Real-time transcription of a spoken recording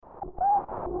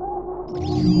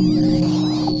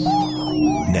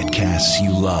Netcasts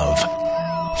you love.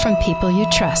 From people you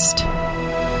trust.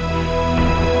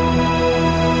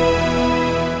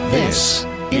 This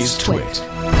is Twit.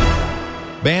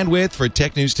 Bandwidth for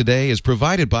Tech News Today is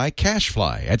provided by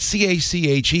CashFly at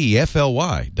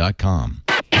CACHEFLY.com.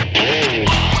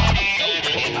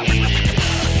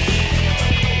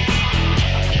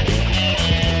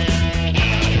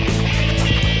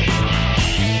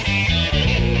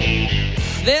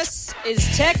 This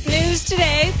is Tech News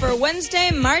Today for Wednesday,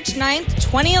 March 9th,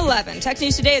 2011. Tech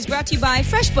News Today is brought to you by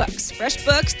FreshBooks.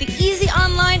 FreshBooks, the easy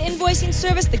online invoicing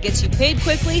service that gets you paid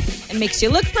quickly and makes you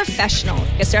look professional.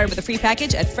 Get started with a free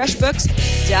package at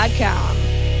freshbooks.com.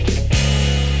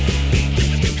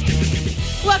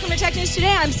 Welcome to Tech News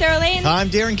Today. I'm Sarah Lane. I'm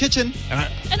Darren Kitchen.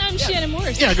 And I'm Shannon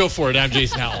Morris. Yeah, go for it. I'm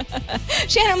Jason Howell.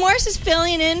 Shannon Morris is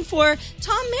filling in for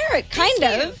Tom Merritt, kind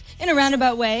of, in a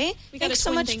roundabout way. We got Thanks a so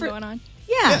twin much thing for going on.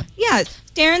 Yeah.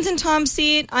 Darren's in Tom's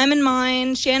seat. I'm in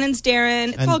mine. Shannon's Darren.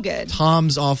 It's And all good.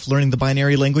 Tom's off learning the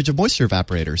binary language of moisture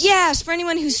evaporators. Yes, for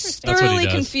anyone who's That's what he thoroughly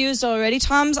does. confused already,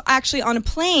 Tom's actually on a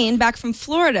plane back from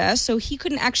Florida, so he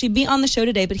couldn't actually be on the show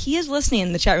today, but he is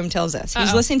listening, the chat room tells us.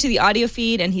 He's listening to the audio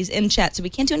feed, and he's in chat, so we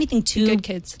can't do anything too Good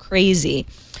kids. crazy.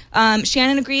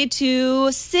 Shannon agreed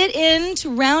to sit in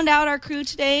to round out our crew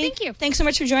today. Thank you. Thanks so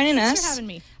much for joining us. Thanks for having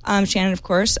me. Shannon, of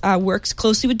course, works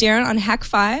closely with Darren on Hack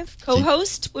 5,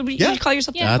 co-host. Would you call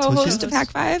yourself Yeah, the that's what she co-host of does. Hack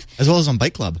 5? As well as on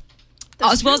Bike Club.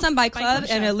 As well as on Bike Bike Club,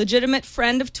 Club and show. a legitimate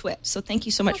friend of Twit. So thank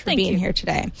you so much for thank being you. here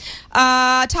today.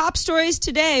 Top stories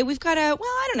today. We've got I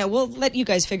don't know. We'll let you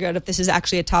guys figure out if this is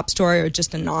actually a top story or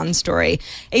just a non-story.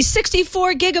 A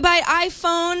 64 gigabyte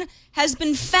iPhone has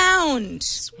been found.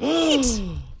 Sweet.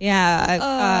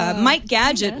 Yeah, Mike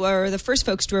Gadget were the first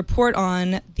folks to report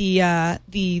on the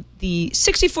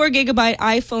 64 gigabyte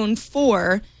iPhone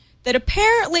 4 that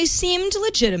apparently seemed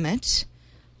legitimate.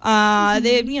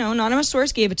 They, anonymous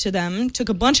source gave it to them, took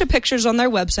a bunch of pictures on their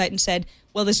website and said,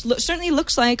 well, this certainly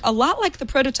looks like a lot like the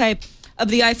prototype of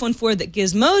the iPhone 4 that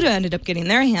Gizmodo ended up getting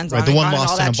their hands on. Right, the one and got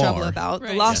lost all in that a trouble bar. about. The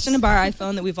Right. lost in a bar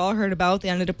iPhone that we've all heard about. They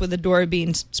ended up with a door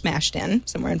being smashed in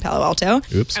somewhere in Palo Alto.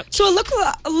 Oops. So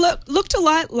it looked a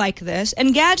lot like this.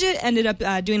 And Gadget ended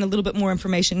up doing a little bit more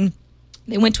information.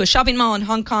 They went to a shopping mall in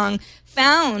Hong Kong,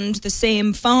 found the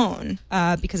same phone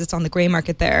because it's on the gray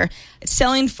market there. It's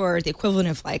selling for the equivalent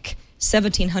of like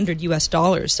 $1,700 US.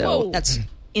 So Whoa. that's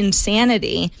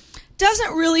insanity.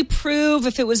 Doesn't really prove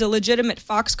if it was a legitimate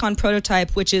Foxconn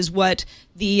prototype, which is what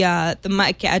the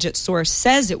Mike Gadget source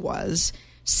says it was.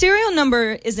 Serial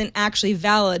number isn't actually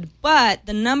valid, but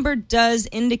the number does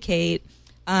indicate,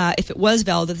 if it was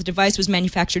valid, that the device was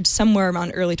manufactured somewhere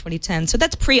around early 2010. So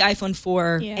that's pre-iPhone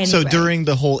 4 Yeah. anyway. So during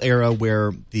the whole era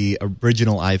where the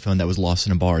original iPhone that was lost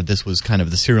in a bar, this was kind of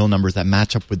the serial numbers that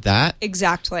match up with that,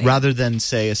 Exactly. rather than,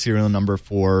 say, a serial number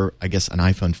for, I guess, an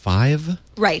iPhone 5?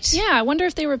 Right. Yeah, I wonder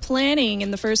if they were planning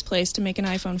in the first place to make an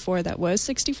iPhone 4 that was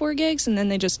 64 gigs, and then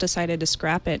they just decided to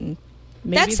scrap it. And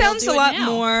maybe That they'll sounds do a it lot now.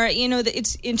 more,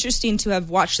 it's interesting to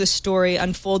have watched this story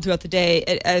unfold throughout the day.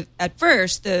 At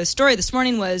first, the story this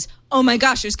morning was, oh my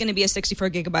gosh, there's going to be a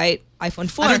 64 gigabyte iPhone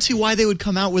 4. I don't see why they would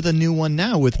come out with a new one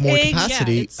now with more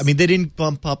capacity. Yeah, it's- I mean, they didn't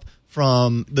bump up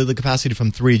from the capacity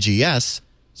from 3GS,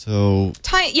 so...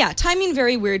 Timing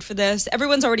very weird for this.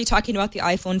 Everyone's already talking about the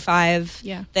iPhone 5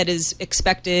 Yeah. that is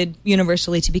expected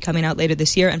universally to be coming out later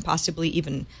this year and possibly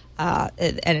even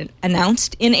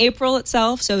announced in April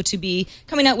itself. So to be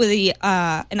coming out with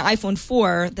an iPhone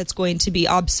 4 that's going to be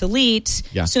obsolete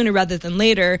sooner rather than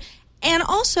later. And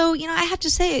also, I have to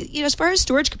say, as far as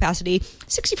storage capacity,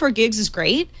 64 gigs is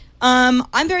great.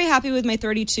 I'm very happy with my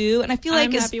 32, and I feel like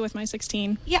I'm happy with my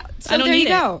 16. Yeah, so I don't there you need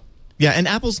go. Yeah, and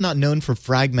Apple's not known for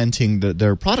fragmenting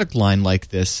their product line like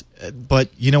this. But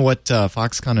you know what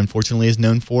Foxconn, unfortunately, is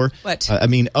known for? What?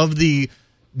 Of the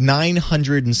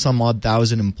 900 and some odd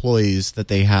thousand employees that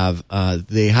they have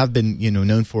been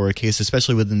known for a case,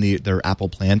 especially within their Apple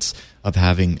plants, of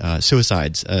having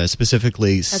suicides.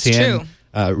 Specifically, That's San. true.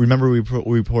 Remember we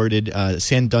reported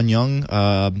San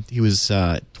Dunyong. He was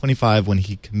 25 when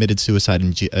he committed suicide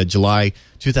in July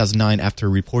 2009 after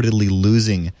reportedly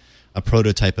losing a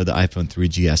prototype of the iPhone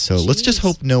 3GS. So let's just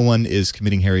hope no one is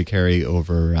committing hara-kiri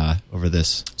over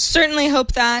this. Certainly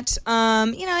hope that.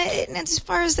 As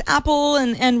far as Apple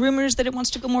and rumors that it wants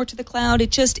to go more to the cloud,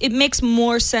 it makes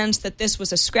more sense that this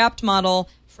was a scrapped model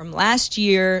from last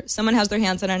year. Someone has their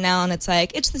hands on it now, and it's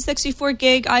like, it's the 64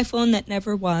 gig iPhone that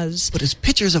never was. But it's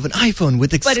pictures of an iPhone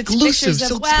with But it's exclusive pictures of,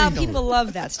 silk wow, screen. people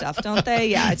love that stuff, don't they?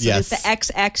 Yeah, it's Yes. the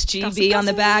XXGB on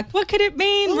the back. What could it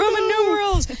mean? Roman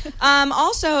numerals.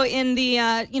 Also, in the,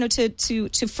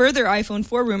 to further iPhone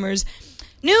 4 rumors,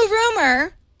 new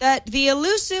rumor that the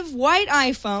elusive white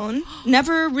iPhone,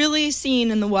 never really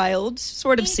seen in the wild,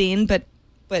 sort of seen, but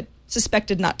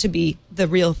suspected not to be the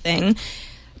real thing,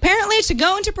 apparently to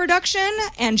go into production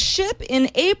and ship in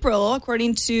April,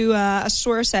 according to a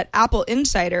source at Apple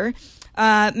Insider.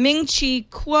 Ming-Chi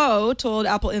Kuo told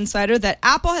Apple Insider that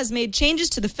Apple has made changes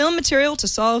to the film material to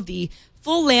solve the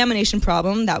full lamination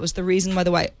problem. That was the reason why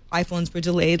the white iPhones were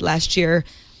delayed last year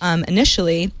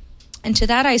initially. And to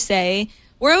that I say,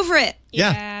 we're over it.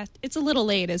 Yeah, it's a little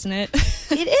late, isn't it?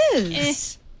 It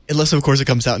is. Unless, of course, it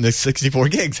comes out in the 64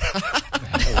 gigs.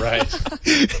 Right.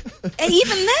 And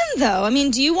even then, though, I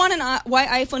mean, do you want an white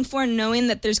iPhone 4 knowing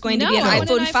that there's going to be an I want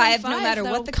iPhone an 5 iPhone no matter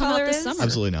 5 what the that'll come out color this is? summer.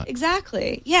 Absolutely not.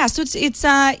 Exactly. Yeah. So it's.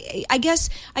 I guess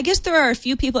there are a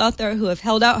few people out there who have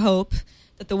held out hope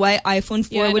that the white iPhone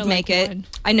 4 Yeah, I would know, make like it. one.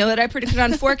 I know that I predicted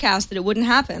on Forecast that it wouldn't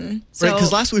happen. So Right,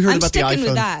 because last we heard I'm about the sticking iPhone.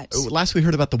 with that. Last we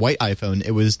heard about the white iPhone,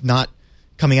 it was not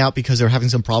coming out because they were having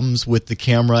some problems with the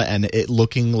camera and it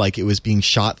looking like it was being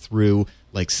shot through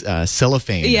like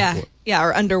cellophane. Yeah,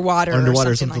 or underwater Underwater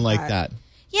or or something like that.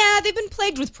 Yeah, they've been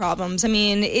plagued with problems. I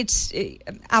mean,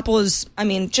 Apple is,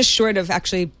 just short of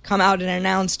actually come out and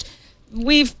announced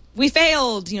we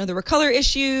failed. There were color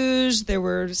issues, there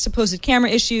were supposed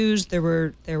camera issues, there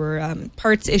were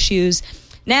parts issues.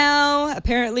 Now,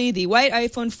 apparently, the white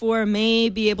iPhone 4 may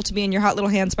be able to be in your hot little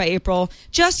hands by April,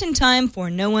 just in time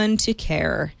for no one to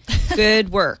care. Good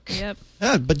work. Yep.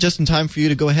 Yeah, but just in time for you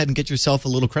to go ahead and get yourself a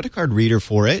little credit card reader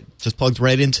for it. Just plugged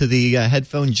right into the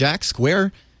headphone jack.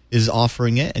 Square is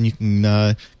offering it, and you can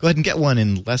go ahead and get one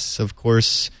unless, of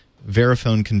course,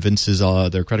 Verifone convinces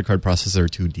their credit card processor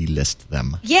to delist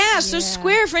them. Yeah, so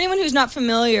Square, for anyone who's not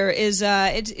familiar, is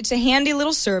it's a handy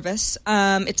little service.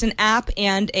 It's an app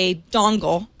and a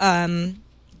dongle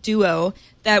duo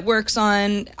that works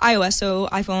on iOS, so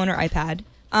iPhone or iPad.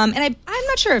 And I'm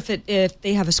not sure if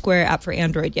they have a Square app for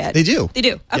Android yet. They do. They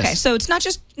do. Okay, Yes. so it's not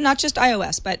just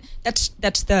iOS, but that's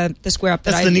the Square app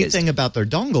that That's I the neat use. thing about their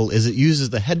dongle is it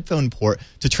uses the headphone port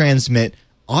to transmit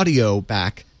audio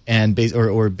back and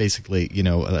basically, an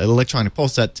electronic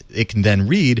pulse that it can then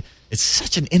read. It's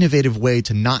such an innovative way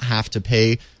to not have to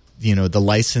pay, the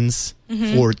license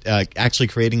for actually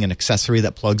creating an accessory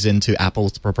that plugs into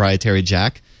Apple's proprietary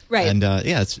jack. Right. And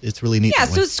it's really neat. Yeah,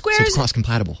 that so way. Square's it's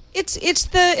cross-compatible. It's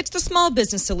the small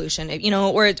business solution,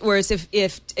 whereas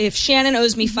if Shannon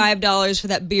owes me $5 for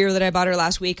that beer that I bought her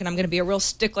last week, and I'm going to be a real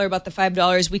stickler about the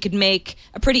 $5, we could make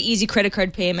a pretty easy credit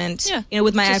card payment. Yeah.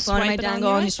 With my Just iPhone and my swipe it on dongle,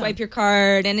 your and you iPhone. swipe your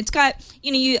card, and it's got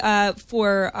you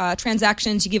for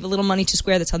transactions you give a little money to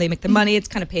Square. That's how they make their money. It's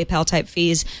kind of PayPal type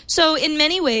fees. So in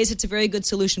many ways, it's a very good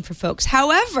solution for folks.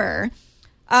 However,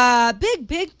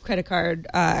 big credit card.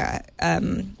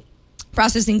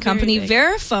 Processing company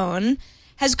Verifone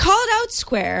has called out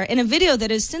Square in a video that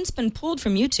has since been pulled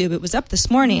from YouTube. It was up this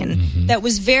morning. That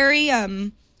was very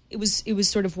it was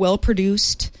sort of well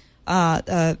produced.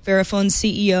 Verifone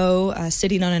CEO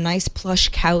sitting on a nice plush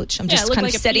couch. I'm Yeah, it just looked kind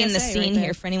like of a setting the PSA right scene there.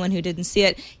 here for anyone who didn't see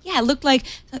it. Yeah, it looked like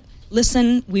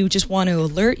listen, we just want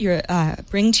to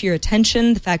bring to your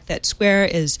attention the fact that Square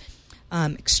is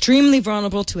extremely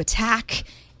vulnerable to attack.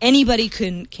 Anybody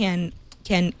can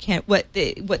what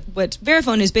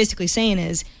Verifone is basically saying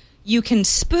is you can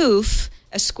spoof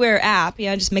a Square app,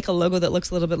 just make a logo that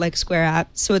looks a little bit like a Square app.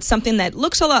 So it's something that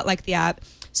looks a lot like the app.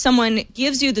 Someone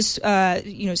gives you this,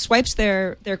 swipes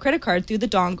their credit card through the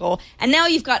dongle, and now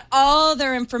you've got all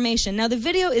their information. Now the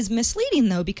video is misleading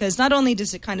though, because not only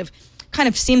does it kind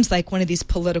of seems like one of these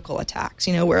political attacks,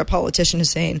 where a politician is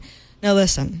saying, "Now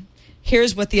listen,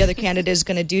 here's what the other candidate is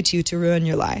going to do to you to ruin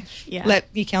your life. Yeah.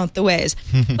 Let me count the ways."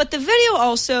 But the video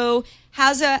also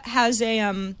has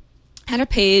a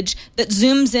page that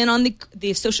zooms in on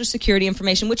the Social Security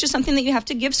information, which is something that you have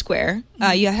to give Square.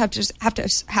 You have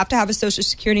to have a Social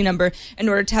Security number in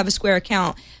order to have a Square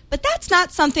account. But that's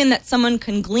not something that someone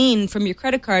can glean from your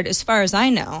credit card, as far as I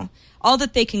know. All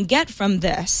that they can get from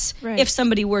this, Right. if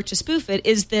somebody were to spoof it,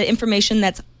 is the information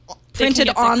that's printed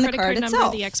on the credit card number,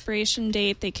 itself. the expiration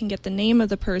date. They can get the name of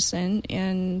the person,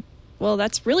 and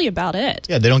that's really about it.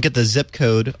 Yeah, they don't get the zip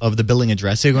code of the billing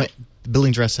address. They don't get the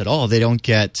billing address at all. They don't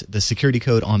get the security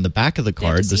code on the back of the They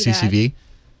have card, to the see that. CCV.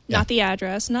 Yeah. Not the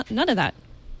address. None of that.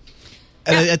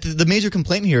 The major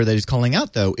complaint here that he's calling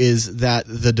out, though, is that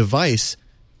the device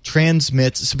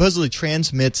supposedly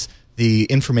transmits the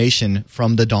information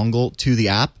from the dongle to the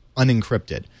app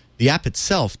unencrypted. The app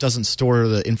itself doesn't store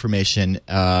the information,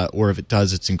 or if it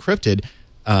does, it's encrypted.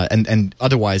 And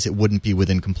otherwise, it wouldn't be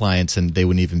within compliance, and they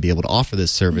wouldn't even be able to offer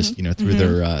this service. Through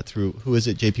their through who is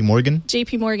it? JP Morgan.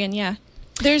 JP Morgan, yeah.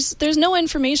 There's no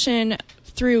information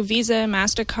through Visa,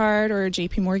 MasterCard, or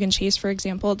JP Morgan Chase, for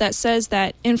example, that says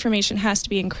that information has to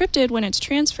be encrypted when it's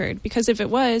transferred. Because if it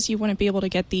was, you wouldn't be able to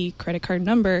get the credit card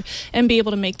number and be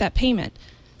able to make that payment.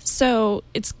 So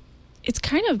it's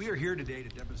kind of... We are here today to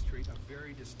demonstrate a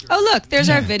very disturbing... Oh, look, there's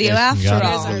our video after There's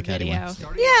all. our video.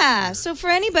 Yeah, so for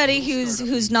anybody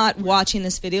who's not watching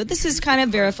this video, this is kind of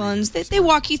Veriphone's. They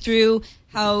walk you through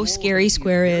how scary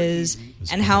Square is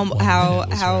and how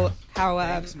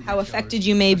affected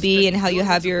you may be and how you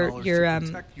have your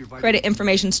credit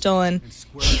information stolen.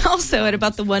 He also, at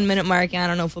about the 1 minute mark, I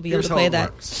don't know if we'll be able to play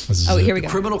that. Oh, here we go.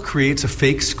 The criminal creates a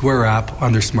fake Square app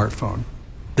on their smartphone.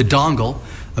 The dongle,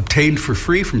 obtained for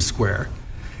free from Square,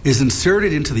 is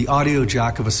inserted into the audio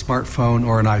jack of a smartphone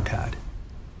or an iPad.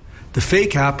 The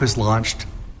fake app is launched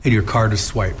and your card is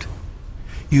swiped.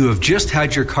 You have just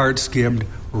had your card skimmed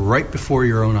right before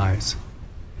your own eyes.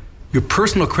 Your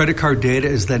personal credit card data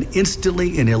is then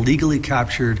instantly and illegally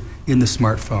captured in the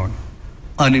smartphone,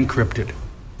 unencrypted.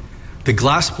 The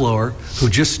glassblower who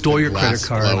just stole your credit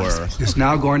card is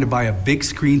now going to buy a big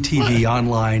screen TV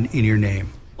online in your name.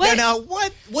 Now,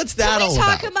 what's that all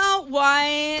about? Can we talk about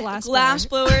why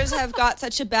glassblowers have got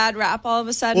such a bad rap all of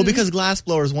a sudden? Well, because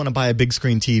glassblowers want to buy a big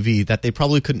screen TV that they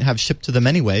probably couldn't have shipped to them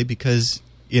anyway because,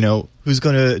 you know, who's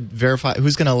going to verify,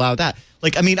 who's going to allow that?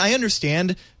 Like, I mean, I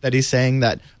understand that he's saying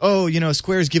that, oh, you know,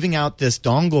 Square's giving out this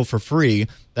dongle for free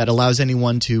that allows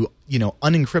anyone to, you know,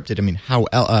 unencrypt it. I mean,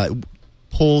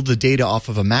 pull the data off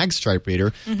of a magstripe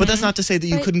reader, but that's not to say that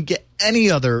you couldn't get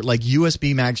any other like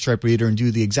USB magstripe reader and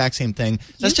do the exact same thing.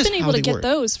 That's You've just been able to get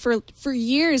those for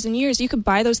years and years. You could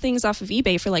buy those things off of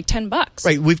eBay for like $10.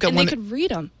 Right, we've got and one. They could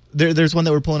read them. There's one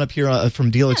that we're pulling up here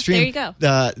from Deal Extreme. There you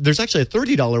go. There's actually a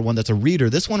 $30 one that's a reader.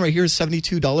 This one right here is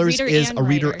 $72. Is a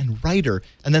reader and writer,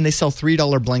 and then they sell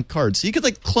 $3 blank cards. So you could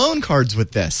like clone cards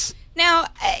with this. Now,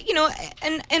 you know,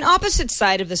 an opposite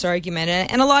side of this argument,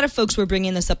 and a lot of folks were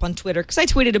bringing this up on Twitter, because I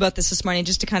tweeted about this morning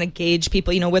just to kind of gauge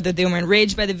people, you know, whether they were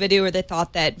enraged by the video or they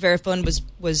thought that Verifone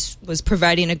was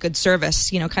providing a good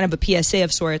service, you know, kind of a PSA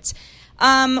of sorts.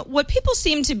 What people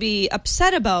seem to be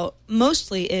upset about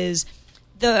mostly is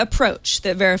the approach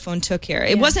that Verifone took here.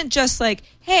 It wasn't just like,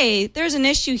 hey, there's an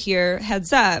issue here,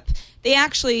 heads up. They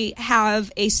actually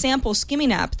have a sample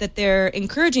skimming app that they're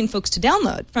encouraging folks to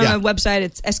download from a website.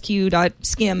 It's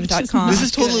sq.skim.com. This is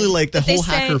totally like the whole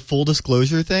hacker full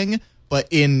disclosure thing, but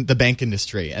in the bank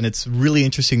industry. And it's really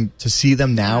interesting to see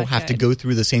them now have to go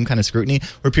through the same kind of scrutiny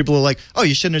where people are like, oh,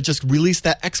 you shouldn't have just released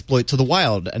that exploit to the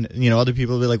wild. And, you know, other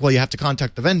people will be like, well, you have to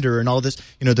contact the vendor and all this.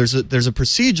 You know, there's a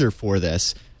procedure for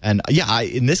this. And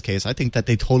in this case, I think that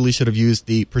they totally should have used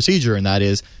the procedure, and that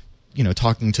is, you know,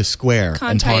 talking to Square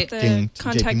contact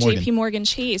JP Morgan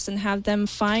Chase and have them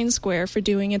fine Square for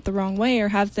doing it the wrong way, or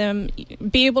have them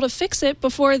be able to fix it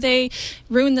before they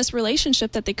ruin this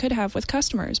relationship that they could have with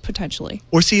customers potentially.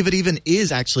 Or see if it even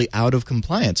is actually out of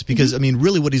compliance. Because, I mean,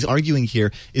 really what he's arguing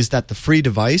here is that the free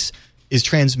device is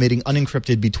transmitting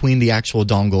unencrypted between the actual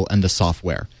dongle and the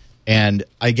software. And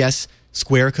I guess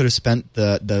Square could have spent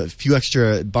the few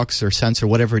extra bucks or cents or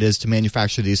whatever it is to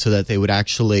manufacture these so that they would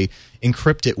actually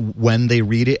encrypt it when they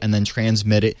read it and then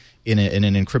transmit it in an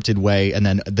encrypted way, and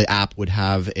then the app would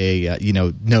have a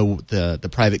know the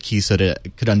private key so that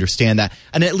it could understand that.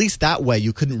 And at least that way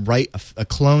you couldn't write a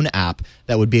clone app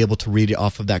that would be able to read it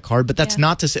off of that card. But that's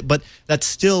not to say. But that's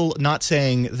still not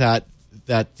saying that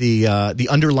the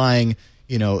underlying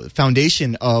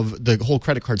foundation of the whole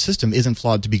credit card system isn't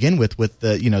flawed to begin with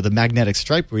the magnetic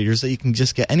stripe readers that you can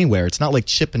just get anywhere. It's not like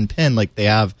chip and pin like they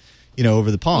have,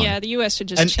 over the pond. Yeah, the U.S. should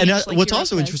just change. And what's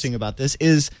also interesting about this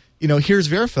is, here's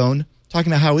Verifone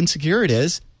talking about how insecure it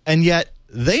is, and yet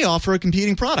they offer a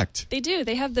competing product. They do.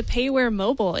 They have the Payware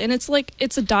Mobile, and it's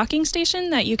a docking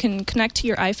station that you can connect to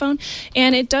your iPhone,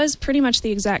 and it does pretty much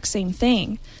the exact same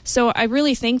thing. So I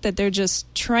really think that they're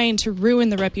just trying to ruin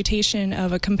the reputation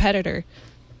of a competitor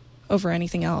over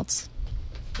anything else.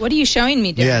 What are you showing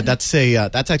me, Darren? Yeah,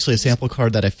 that's actually a sample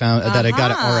card that I found that I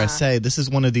got at RSA. This is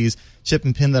one of these chip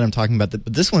and pin that I'm talking about.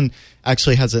 But this one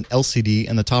actually has an LCD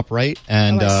in the top right,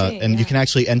 and you can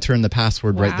actually enter in the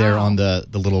password right there on the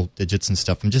little digits and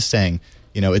stuff. I'm just saying,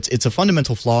 it's a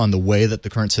fundamental flaw in the way that the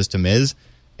current system is,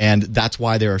 and that's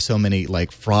why there are so many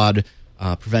like fraud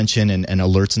prevention and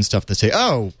alerts and stuff that say,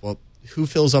 oh, well, who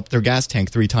fills up their gas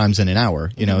tank 3 times in an hour?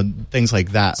 Things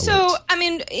like that. So, alerts. I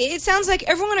mean, it sounds like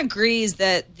everyone agrees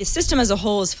that the system as a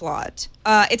whole is flawed.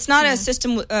 It's not a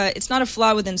system. It's not a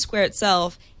flaw within Square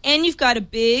itself. And you've got a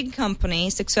big company,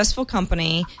 successful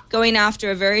company, going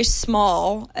after a very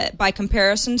small, by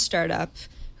comparison, startup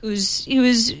who's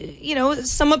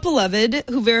somewhat beloved,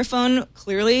 who Verifone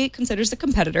clearly considers a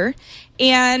competitor,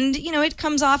 and it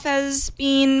comes off as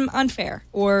being unfair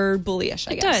or bullyish.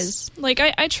 I guess it does. Like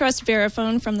I trust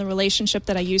Verifone from the relationship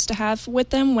that I used to have with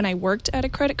them when I worked at a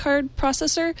credit card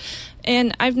processor,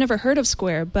 and I've never heard of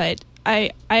Square, but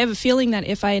I have a feeling that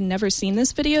if I had never seen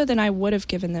this video, then I would have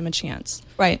given them a chance.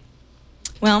 Right.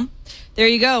 Well, there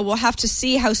you go. We'll have to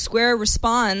see how Square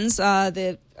responds.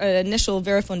 The initial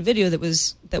Verifone video that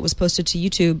was posted to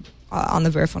YouTube on the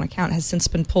Verifone account has since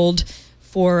been pulled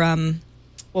for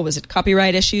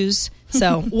copyright issues.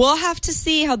 So we'll have to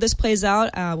see how this plays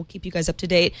out. We'll keep you guys up to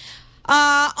date.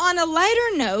 On a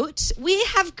lighter note, we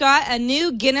have got a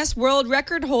new Guinness World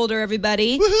Record holder,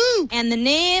 everybody. Woohoo! And the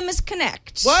name is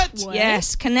Kinect. What?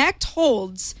 Yes, Kinect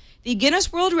holds the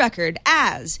Guinness World Record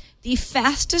as the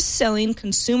fastest-selling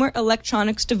consumer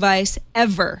electronics device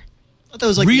ever. I thought that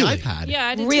was like Really? the iPad. Yeah,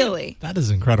 I did Really? That is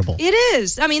incredible. It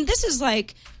is. I mean, this is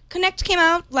like Kinect came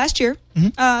out last year,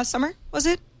 summer, was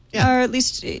it? Yeah. Or at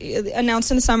least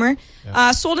announced in the summer.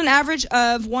 Sold an average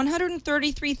of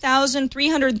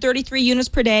 133,333 units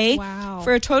per day. Wow.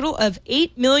 For a total of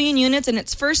 8 million units in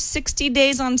its first 60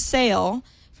 days on sale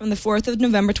from the 4th of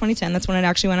November 2010. That's when it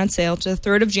actually went on sale, to the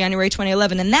 3rd of January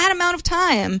 2011. In that amount of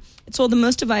time, it sold the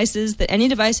most devices that any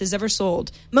device has ever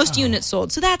sold. Most units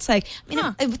sold. So that's like,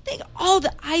 I would think all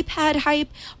the iPad hype,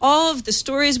 all of the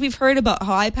stories we've heard about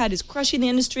how iPad is crushing the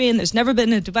industry, and there's never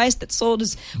been a device that sold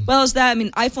as well as that. I mean,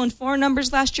 iPhone 4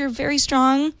 numbers last year, very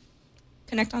strong.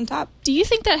 Kinect on top. Do you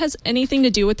think that has anything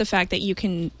to do with the fact that you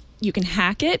can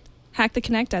hack it? Hack the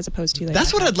Kinect as opposed to the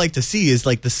That's iPad? what I'd like to see, is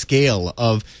like the scale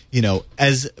of,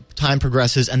 as time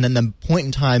progresses, and then the point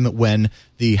in time when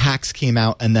the hacks came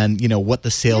out, and then, what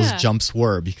the sales jumps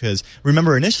were. Because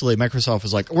remember, initially, Microsoft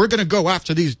was like, we're going to go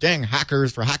after these dang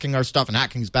hackers for hacking our stuff, and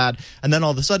hacking's bad. And then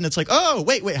all of a sudden it's like, oh,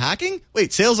 wait, hacking?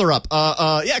 Wait, sales are up.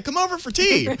 Yeah, come over for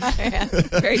tea. Yeah,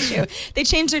 very true. They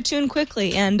changed their tune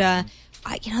quickly, and they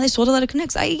sold a lot of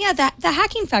Kinects. The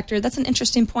hacking factor, that's an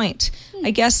interesting point. I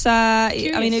guess,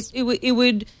 it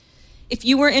would, if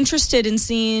you were interested in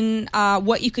seeing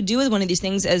what you could do with one of these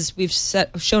things, as we've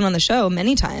shown on the show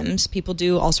many times, people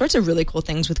do all sorts of really cool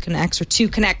things with Kinects, or 2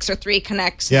 Kinects, or 3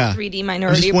 Kinects, 3D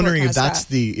minority. I'm just wondering if that's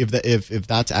if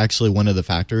that's actually one of the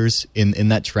factors in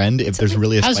that trend. If there's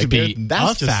really a Has spike to be there,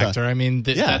 that's a just factor. I mean,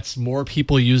 that's more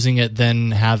people using it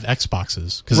than have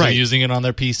Xboxes, because they're using it on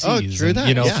their PCs. Oh, true and,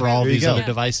 that. for all There you these go. other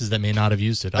devices that may not have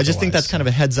used it. I just think that's otherwise. kind of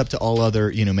a heads up to all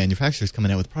other manufacturers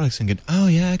coming out with products and going, oh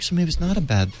yeah, actually maybe it's not a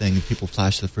bad thing. People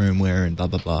flash the firmware and blah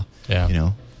blah blah.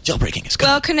 Yeah. Jailbreaking is good.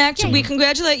 Well, Kinect, we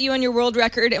congratulate you on your world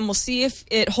record, and we'll see if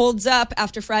it holds up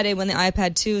after Friday when the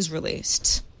iPad 2 is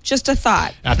released. Just a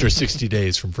thought. After 60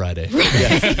 days from Friday. We'll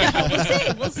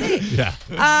see. Yeah.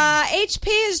 HP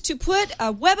is to put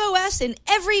WebOS in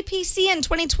every PC in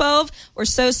 2012, or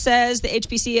so says the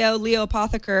HP CEO Leo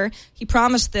Apotheker. He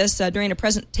promised this during a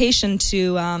presentation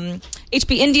to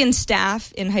HP Indian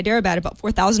staff in Hyderabad, about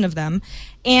 4,000 of them.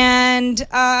 And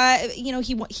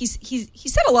he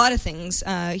said a lot of things.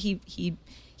 He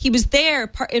was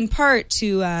there in part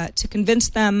to convince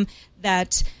them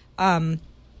that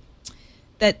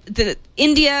that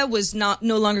India was no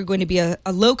longer going to be a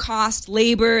low-cost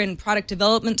labor and product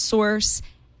development source,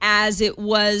 as it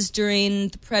was during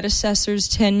the predecessor's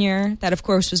tenure. That, of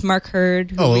course, was Mark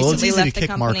Hurd, who recently it's easy left to the kick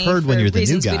company Mark Hurd when for you're the new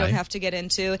reasons guy. we don't have to get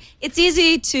into. It's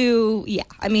easy to,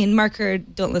 Mark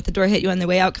Hurd, don't let the door hit you on the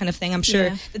way out kind of thing. I'm sure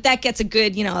that gets a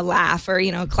good, a laugh or,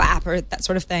 a clap or that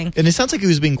sort of thing. And it sounds like he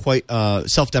was being quite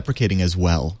self-deprecating as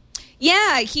well.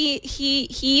 Yeah, he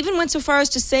even went so far as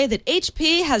to say that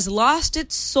HP has lost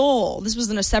its soul. This was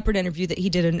in a separate interview that he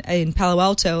did in Palo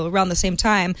Alto around the same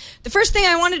time. The first thing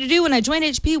I wanted to do when I joined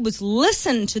HP was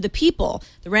listen to the people.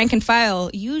 The rank and file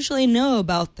usually know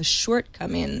about the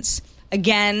shortcomings.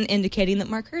 Again, indicating that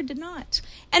Mark Hurd did not.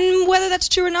 And whether that's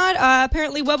true or not,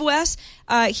 apparently WebOS,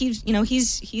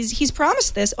 he's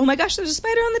promised this. Oh my gosh, there's a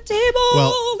spider on the table.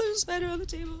 Well, there's a spider on the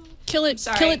table. Kill it.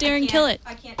 Sorry, Kill it, Darren. Kill it.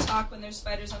 I can't talk when there's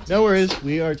spiders on the No table. worries.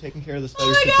 We are taking care of the spider Oh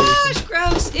my situation. gosh,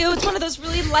 gross. Ew, it's one of those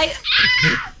really light...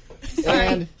 Sorry.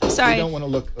 And Sorry. we don't want to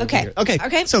look over Okay. here.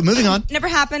 Okay. So moving on. Never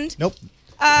happened. Nope.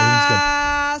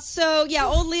 Everything's So yeah,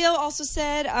 old Leo also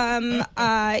said,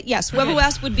 yes,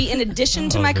 WebOS would be in addition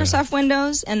to Microsoft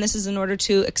Windows, and this is in order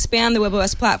to expand the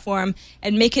WebOS platform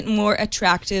and make it more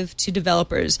attractive to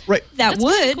developers. Right. That That's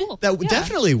would. kinda cool. That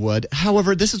definitely would.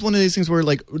 However, this is one of these things where,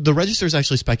 like, the register is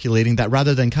actually speculating that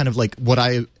rather than kind of like what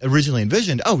I originally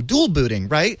envisioned, dual booting,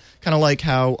 right? Kind of like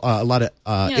how a lot of that's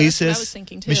what I was Asus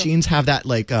thinking, too. machines have that,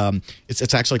 like,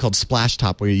 it's actually called Splash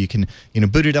Top, where you can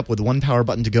boot it up with one power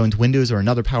button to go into Windows or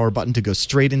another power button to go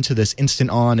straight straight into this instant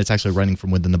on. It's actually running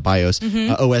from within the BIOS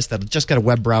OS that just got a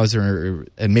web browser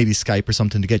and maybe Skype or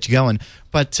something to get you going.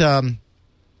 But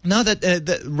now that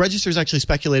the Register is actually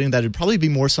speculating that it'd probably be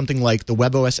more something like the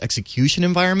WebOS execution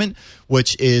environment,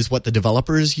 which is what the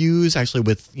developers use actually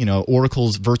with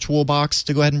Oracle's VirtualBox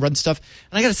to go ahead and run stuff.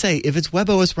 And I got to say, if it's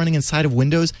WebOS running inside of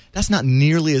Windows, that's not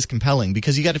nearly as compelling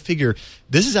because you got to figure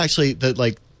this is actually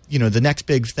the next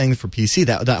big thing for PC,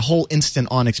 that whole instant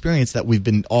on experience that we've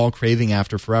been all craving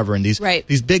after forever. And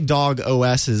these big dog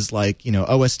OSs like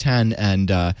OS 10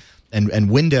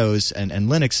 and Windows and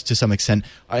Linux to some extent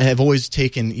have always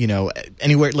taken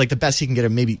anywhere like the best you can get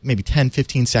maybe 10,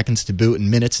 15 seconds to boot and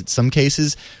minutes in some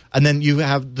cases. And then you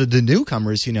have the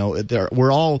newcomers,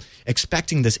 we're all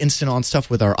expecting this instant on stuff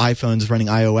with our iPhones running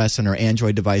iOS and our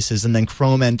Android devices, and then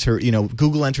Chrome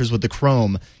Google enters with the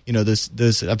Chrome,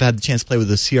 those I've had the chance to play with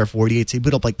the CR48, so you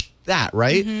boot up like that,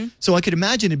 right? So I could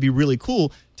imagine it'd be really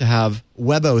cool to have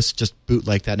WebOS just boot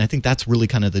like that, and I think that's really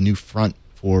kind of the new front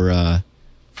for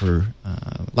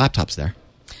laptops there.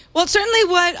 Well, it's certainly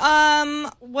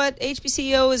what HP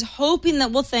CEO is hoping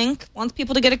that we'll think, wants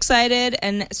people to get excited,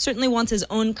 and certainly wants his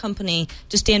own company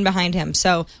to stand behind him.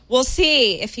 So we'll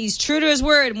see if he's true to his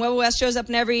word and WebOS shows up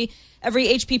in every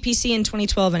HP PC in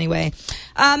 2012 anyway.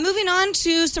 Moving on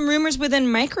to some rumors within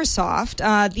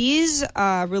Microsoft. These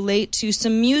relate to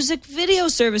some music video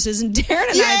services, and Darren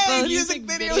and I both... music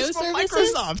videos from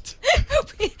Microsoft!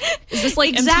 Is this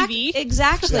like MTV?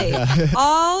 Exactly.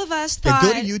 All of us thought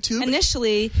go to YouTube.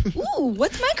 Initially, ooh,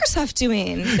 what's Microsoft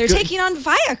doing? They're taking on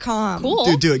Viacom. Cool.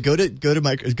 Dude, do it. Go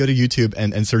to YouTube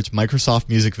and search Microsoft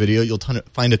music video. You'll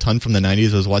find a ton from the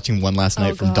 90s. I was watching one last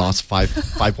night from DOS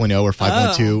 5.0 or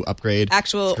 5.2 upgrade.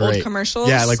 Actual old commercials?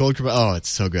 Yeah, like old commercials. Oh, it's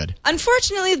so good.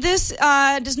 Unfortunately, this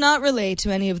does not relate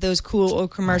to any of those cool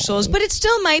old commercials, but it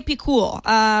still might be cool.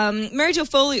 Mary Jo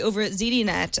Foley over at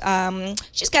ZDNet,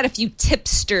 she's got a few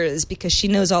tipsters because she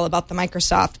knows all about the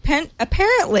Microsoft.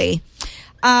 Apparently,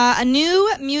 a new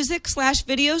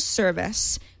music/video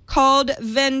service called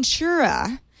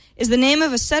Ventura is the name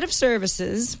of a set of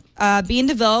services being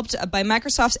developed by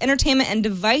Microsoft's Entertainment and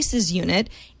Devices unit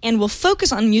and will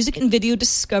focus on music and video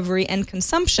discovery and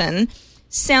consumption,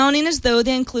 sounding as though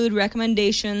they include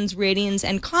recommendations, ratings,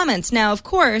 and comments. Now, of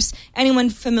course,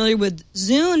 anyone familiar with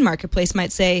Zune Marketplace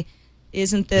might say,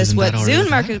 isn't what Zune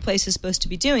Marketplace is supposed to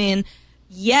be doing?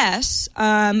 Yes,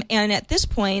 and at this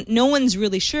point, no one's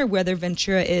really sure whether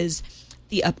Ventura is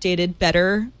the updated,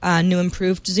 better, new,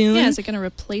 improved Zune. Yeah, is it going to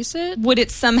replace it? Would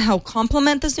it somehow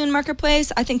complement the Zune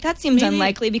Marketplace? I think that seems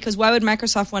unlikely because why would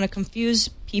Microsoft want to confuse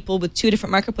people with two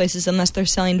different marketplaces unless they're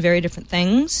selling very different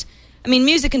things? I mean,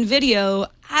 music and video,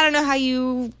 I don't know how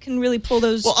you can really pull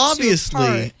those Well,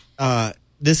 obviously, apart.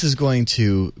 This is going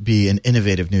to be an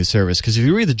innovative new service because if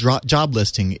you read the job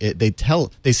listing,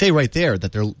 they say right there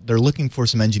that they're looking for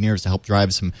some engineers to help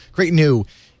drive some great new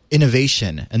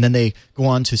innovation, and then they go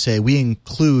on to say we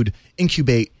include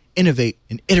incubate, innovate,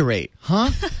 and iterate,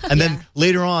 and then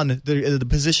later on the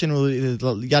position will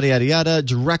yada yada yada,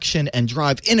 direction and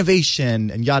drive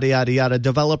innovation, and yada yada yada,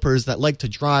 developers that like to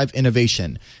drive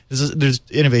innovation. There's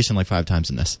innovation like 5 times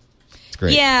in this. It's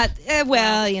great. Yeah,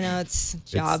 well, it's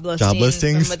job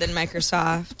listings from within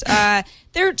Microsoft.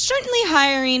 They're certainly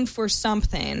hiring for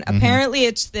something. Apparently,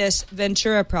 it's this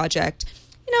Ventura project.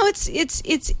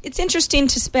 It's interesting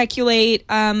to speculate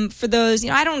for those.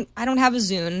 I don't have a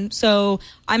Zune, so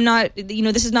I'm not.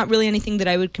 This is not really anything that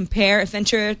I would compare. If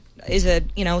Ventura is a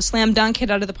slam dunk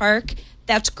hit out of the park,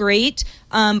 that's great.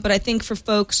 But I think for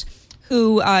folks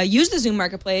who use the Zune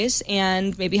Marketplace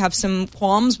and maybe have some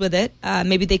qualms with it,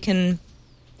 maybe they can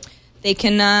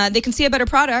see a better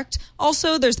product.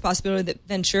 Also, there's the possibility that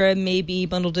Ventura may be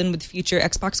bundled in with future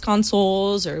Xbox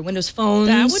consoles or Windows phones.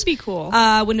 That would be cool.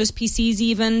 Windows PCs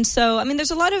even. So, I mean,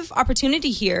 there's a lot of opportunity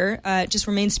here. It just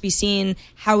remains to be seen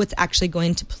how it's actually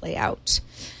going to play out.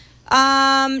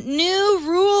 New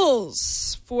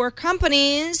rules for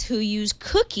companies who use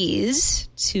cookies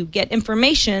to get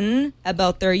information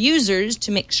about their users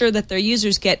to make sure that their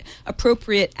users get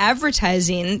appropriate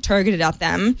advertising targeted at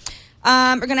them.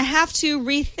 Are going to have to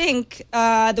rethink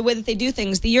the way that they do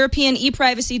things. The European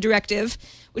e-privacy directive,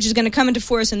 which is going to come into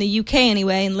force in the UK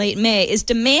anyway in late May, is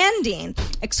demanding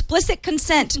explicit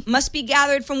consent must be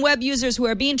gathered from web users who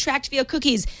are being tracked via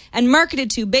cookies and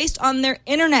marketed to based on their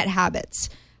internet habits.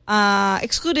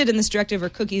 Excluded in this directive are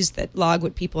cookies that log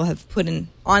what people have put in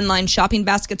online shopping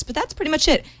baskets, but that's pretty much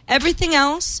it. Everything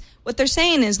else, what they're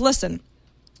saying is, listen,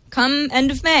 come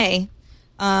end of May,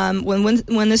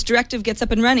 when this directive gets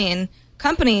up and running,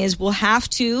 companies will have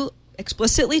to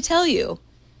explicitly tell you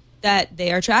that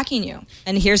they are tracking you.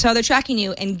 And here's how they're tracking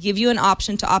you and give you an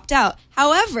option to opt out.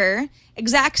 However,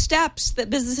 exact steps that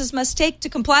businesses must take to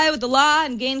comply with the law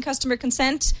and gain customer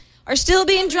consent are still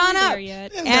being drawn up.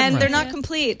 And they're not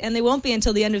complete, and they won't be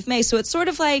until the end of May. So it's sort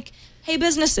of like, hey,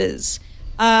 businesses,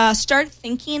 start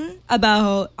thinking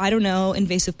about, I don't know,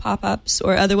 invasive pop-ups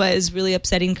or otherwise really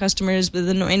upsetting customers with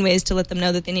annoying ways to let them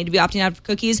know that they need to be opting out of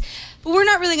cookies. But we're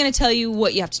not really going to tell you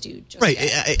what you have to do. Just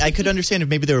I could understand if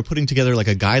maybe they were putting together like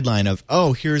a guideline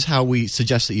of, here's how we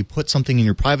suggest that you put something in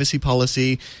your privacy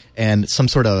policy and some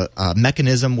sort of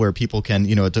mechanism where people can,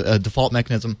 a default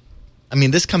mechanism. I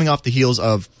mean, this coming off the heels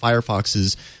of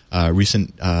Firefox's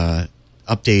recent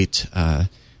update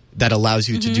that allows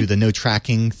you to do the no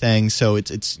tracking thing. So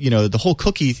it's the whole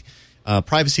cookie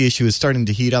privacy issue is starting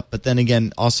to heat up. But then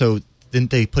again, also, didn't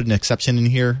they put an exception in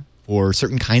here for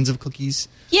certain kinds of cookies?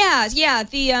 Yeah.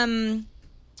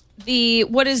 The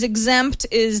what is exempt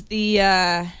is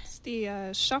the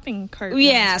shopping cart.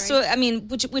 Yeah. ones, right? So I mean,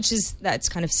 that's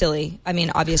kind of silly. I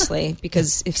mean, obviously,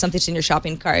 because if something's in your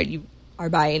shopping cart, you are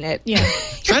buying it. Yeah.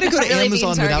 Try to go to really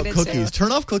Amazon without cookies.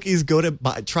 Turn off cookies.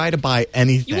 Try to buy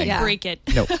anything. You will break it.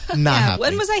 No, not happening.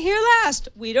 When was I here last?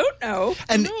 We don't know.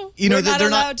 And we're not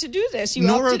allowed to do this. You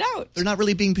opted out. They're not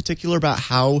really being particular about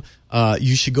how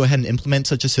you should go ahead and implement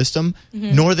such a system,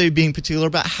 nor are they being particular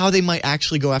about how they might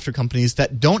actually go after companies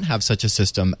that don't have such a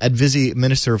system. Ed Vizzi,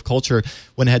 Minister of Culture,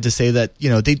 went ahead to say that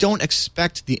they don't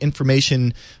expect the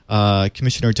information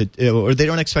commissioner or they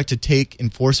don't expect to take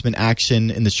enforcement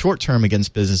action in the short term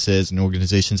against businesses and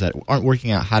organizations that aren't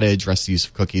working out how to address the use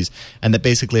of cookies, and that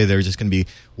basically they're just going to be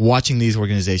watching these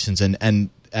organizations and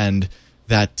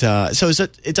that so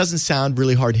it doesn't sound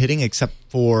really hard hitting, except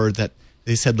for that.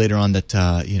 They said later on that,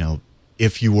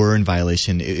 if you were in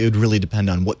violation, it would really depend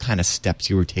on what kind of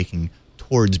steps you were taking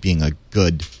towards being a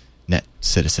good net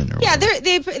citizen. Or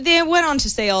they went on to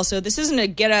say also, this isn't a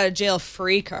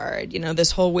get-out-of-jail-free card,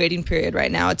 this whole waiting period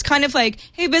right now. It's kind of like,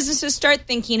 hey, businesses, start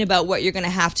thinking about what you're going to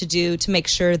have to do to make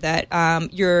sure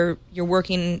that you're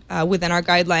working within our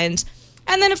guidelines.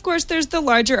 And then, of course, there's the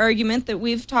larger argument that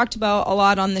we've talked about a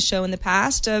lot on the show in the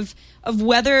past of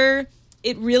whether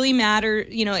it really matters.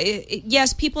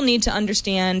 Yes, people need to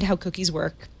understand how cookies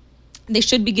work. They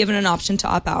should be given an option to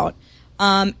opt out.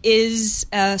 Is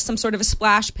some sort of a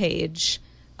splash page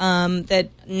that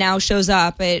now shows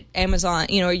up at Amazon,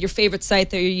 your favorite site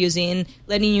that you're using,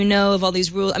 letting you know of all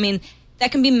these rules. I mean,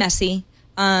 that can be messy.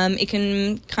 It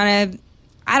can kind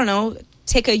of,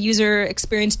 take a user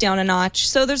experience down a notch.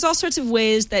 So there's all sorts of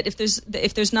ways that if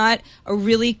there's not a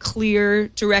really clear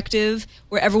directive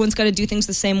where everyone's got to do things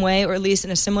the same way, or at least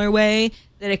in a similar way,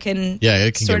 that it can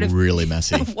get really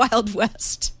messy. Wild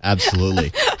West.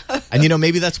 Absolutely. And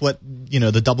maybe that's what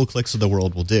the double clicks of the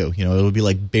world will do. It'll be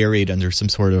like buried under some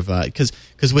sort of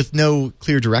because with no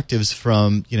clear directives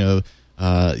from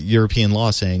European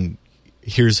law saying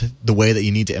here's the way that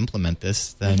you need to implement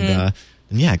this, then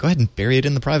go ahead and bury it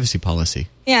in the privacy policy.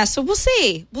 Yeah, so we'll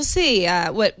see. We'll see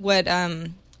what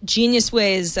genius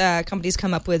ways companies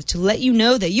come up with to let you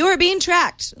know that you are being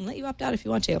tracked and let you opt out if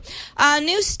you want to.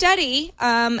 New study,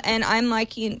 and I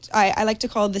like to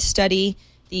call this study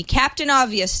the Captain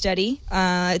Obvious study.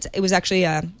 It was actually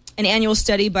an annual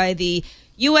study by the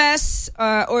U.S.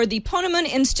 Or the Ponemon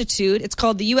Institute. It's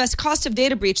called the U.S. Cost of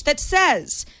Data Breach, that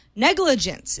says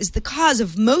negligence is the cause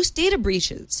of most data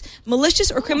breaches.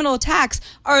 Malicious or criminal attacks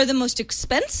are the most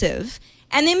expensive,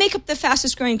 and they make up the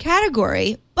fastest growing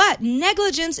category. But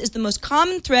negligence is the most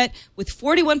common threat, with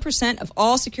 41% of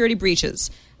all security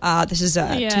breaches. This is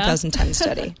a 2010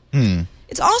 study.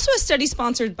 It's also a study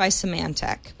sponsored by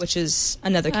Symantec, which is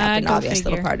another Captain Obvious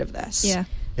little part of this.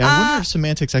 Yeah, I wonder if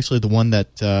Symantec's actually the one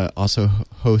that also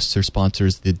hosts or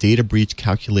sponsors the data breach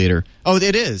calculator. Oh,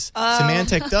 it is.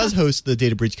 Symantec does host the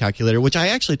data breach calculator, which I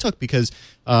actually took because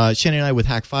Shannon and I with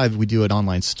Hack 5, we do an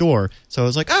online store. So I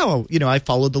was like, I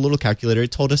followed the little calculator.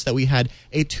 It told us that we had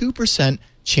a 2%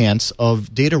 chance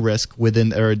of data risk or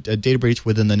a data breach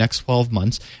within the next 12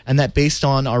 months, and that based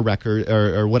on our record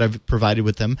or what I've provided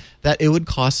with them, that it would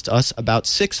cost us about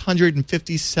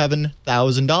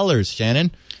 $657,000,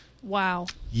 Shannon. Wow.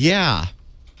 Yeah.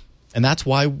 And that's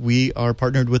why we are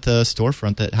partnered with a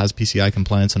storefront that has PCI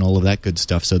compliance and all of that good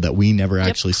stuff, so that we never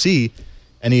actually see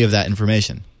any of that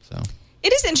information. So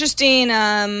it is interesting.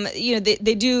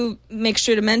 They do make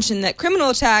sure to mention that criminal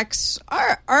attacks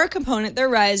are a component. They're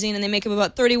rising, and they make up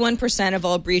about 31% of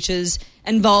all breaches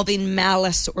involving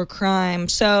malice or crime.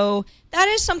 So that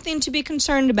is something to be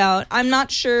concerned about. I'm not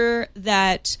sure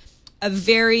that a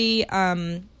very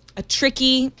a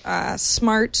tricky,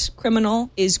 smart criminal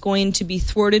is going to be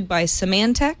thwarted by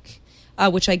Symantec,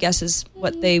 which I guess is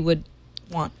what they would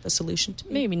want the solution to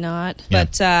be. Maybe not.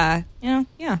 But,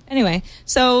 Anyway,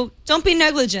 so don't be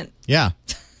negligent. Yeah.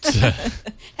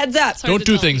 Heads up. Don't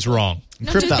do things wrong.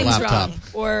 Don't do Encrypt that things laptop. wrong.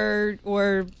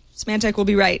 Or Symantec will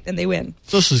be right and they win.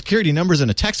 Social security numbers in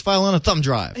a text file on a thumb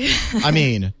drive. I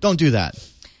mean, don't do that.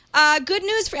 Good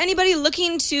news for anybody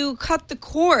looking to cut the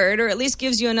cord, or at least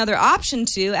gives you another option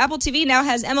to. Apple TV now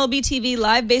has MLB TV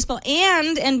Live Baseball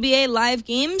and NBA Live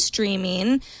Game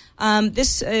Streaming.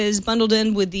 This is bundled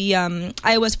in with the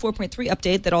iOS 4.3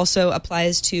 update that also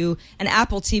applies to an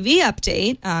Apple TV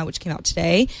update, which came out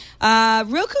today.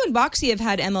 Roku and Boxee have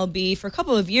had MLB for a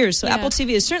couple of years, so Apple TV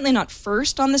is certainly not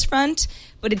first on this front,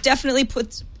 but it definitely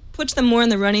puts them more in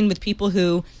the running with people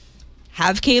who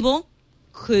have cable,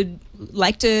 could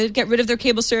like to get rid of their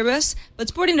cable service. But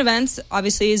sporting events,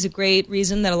 obviously, is a great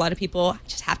reason that a lot of people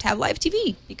just have to have live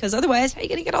TV, because otherwise, how are you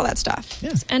going to get all that stuff?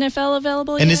 Yeah. Is NFL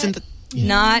available And yet? isn't that,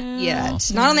 Not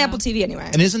yet. Not on the Apple TV anyway.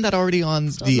 and isn't that already on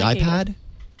the iPad?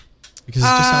 Because it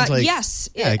just sounds like yes.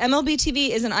 Yeah. MLB TV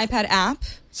is an iPad app.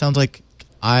 sounds like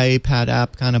iPad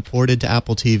app kind of ported to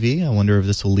Apple TV. I wonder if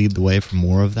this will lead the way for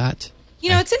more of that. You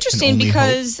know, it's I interesting can only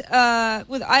because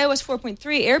with iOS 4.3,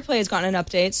 AirPlay has gotten an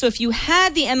update. So if you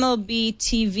had the MLB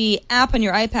TV app on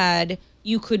your iPad,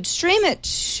 you could stream it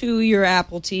to your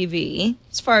Apple TV,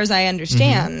 as far as I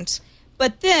understand.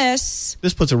 But this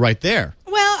puts it right there.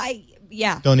 well,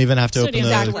 Don't even have to So open do you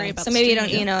have to the... worry about So maybe you the don't,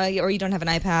 streaming. or you don't have an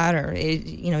iPad, or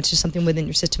it's just something within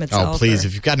your system itself. Oh, please, or-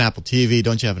 if you've got an Apple TV,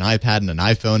 don't you have an iPad and an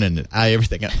iPhone and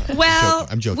everything? Well,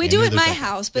 I'm joking. we I do knew at my there's a-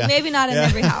 house, but Yeah. maybe not in Yeah.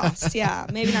 every house. Yeah,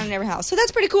 maybe not in every house. So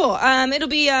that's pretty cool. It'll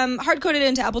be hard-coded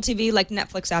into Apple TV like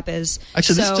Netflix app is.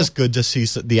 Actually, this So- is just good to see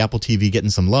the Apple TV getting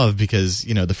some love because,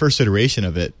 the first iteration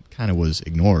of it kind of was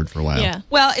ignored for a while. Yeah.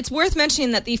 Well, it's worth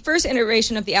mentioning that the first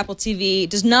iteration of the Apple TV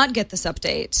does not get this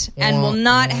update and will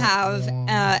not have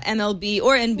MLB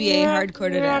or NBA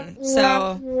hard-coded in.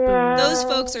 So those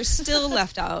folks are still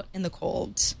left out in the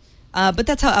cold. But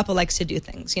that's how Apple likes to do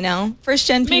things,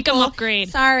 First-gen people. Make them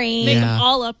upgrade. Sorry. Make Yeah. them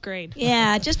all upgrade.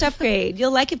 Yeah, just upgrade.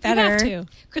 You'll like it better. have to.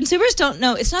 Consumers don't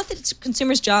know. It's not that it's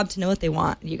consumers' job to know what they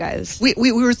want, you guys. We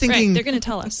were Right, thinking they're going to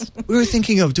tell us. we were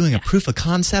thinking of doing a proof of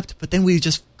concept, but then we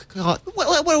just call it,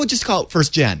 what would we just call it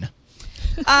first gen?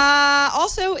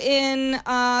 Also in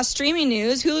streaming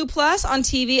news, Hulu Plus on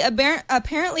TV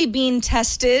apparently being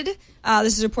tested.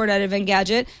 This is a report out of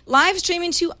Engadget. Live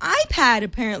streaming to iPad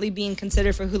apparently being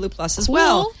considered for Hulu Plus as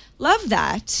well. Cool. Love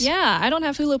that. Yeah, I don't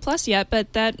have Hulu Plus yet,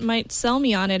 but that might sell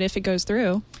me on it if it goes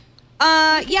through.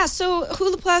 So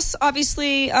Hulu Plus,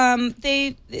 obviously,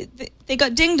 they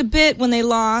got dinged a bit when they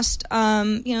lost,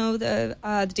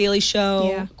 the Daily Show,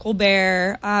 Yeah.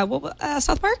 Colbert,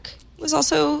 South Park was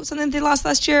also something they lost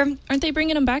last year. Aren't they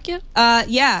bringing them back yet?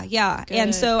 Yeah. Good.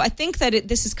 And so I think that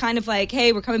this is kind of like,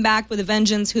 hey, we're coming back with a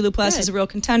vengeance. Hulu Plus Good. is a real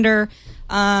contender.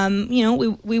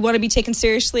 We want to be taken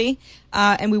seriously,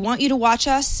 and we want you to watch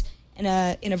us in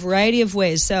a variety of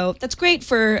ways. So that's great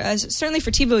for certainly for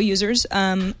TiVo users.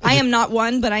 I am not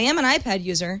one, but I am an iPad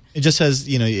user. It just says,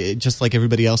 just like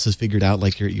everybody else has figured out,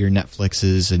 like your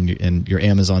Netflixes and your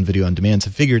Amazon Video on Demands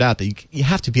have figured out that you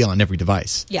have to be on every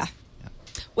device. Yeah.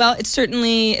 Well, it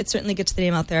certainly gets the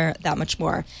name out there that much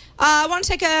more. I want to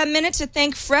take a minute to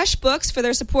thank FreshBooks for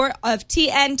their support of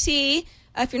TNT.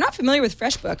 If you're not familiar with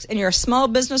FreshBooks and you're a small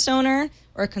business owner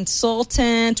or a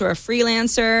consultant or a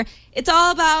freelancer, it's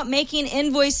all about making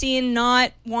invoicing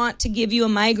not want to give you a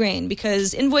migraine,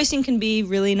 because invoicing can be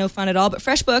really no fun at all. But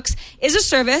FreshBooks is a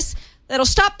service that'll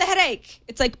stop the headache.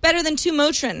 It's like better than 2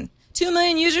 Motrin. 2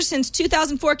 million users since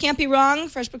 2004 can't be wrong.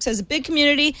 FreshBooks has a big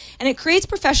community, and it creates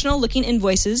professional-looking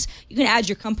invoices. You can add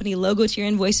your company logo to your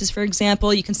invoices, for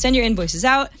example. You can send your invoices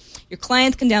out. Your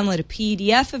clients can download a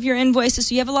PDF of your invoices,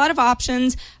 so you have a lot of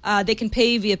options. They can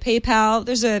pay you via PayPal.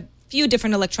 There's a few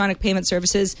different electronic payment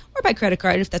services, or by credit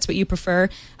card if that's what you prefer.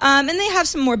 And they have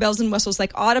some more bells and whistles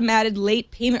like automated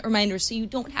late payment reminders, so you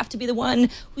don't have to be the one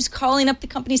who's calling up the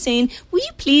company saying, will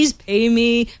you please pay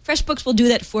me? FreshBooks will do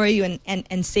that for you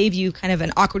and save you kind of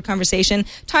an awkward conversation.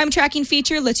 Time tracking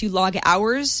feature lets you log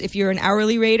hours if you're an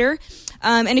hourly rater.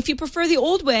 And if you prefer the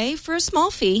old way, for a small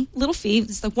fee, little fee,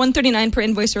 it's like $139 per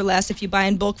invoice or less if you buy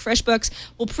in bulk, FreshBooks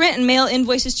will print and mail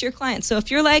invoices to your clients. So if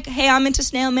you're like, hey, I'm into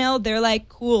snail mail, they're like,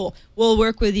 cool, we'll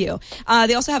work with you.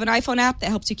 They also have an iPhone app that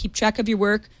helps you keep track of your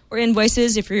work or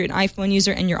invoices if you're an iPhone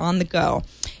user and you're on the go.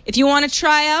 If you want to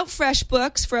try out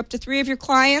FreshBooks for up to 3 of your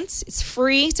clients, it's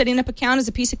free. Setting up an account is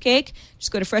a piece of cake.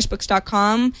 Just go to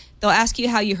freshbooks.com. They'll ask you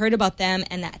how you heard about them,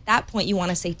 and at that point you want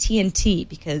to say TNT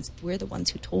because we're the ones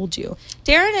who told you.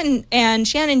 Darren and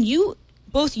Shannon, you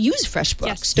both use FreshBooks,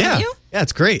 Yes. don't you? Yeah,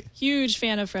 it's great. Huge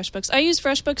fan of FreshBooks. I use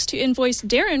FreshBooks to invoice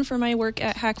Darren for my work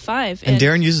at Hack5. And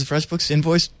Darren uses FreshBooks to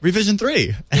invoice Revision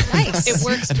 3. Nice. It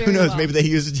works very Who knows? well. Maybe they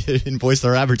use it to invoice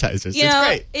their advertisers. You It's know,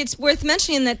 great. it's worth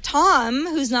mentioning that Tom,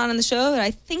 who's not on the show, but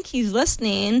I think he's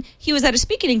listening, he was at a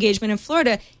speaking engagement in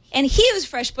Florida, and he used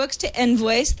FreshBooks to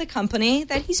invoice the company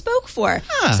that he spoke for.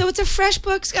 Huh. So it's a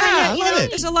FreshBooks kind Yeah, I of, you love know, it.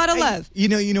 there's a lot of love. You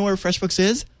know where FreshBooks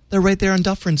is? They're right there on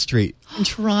Dufferin Street in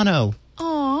Toronto.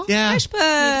 Aw. Yeah.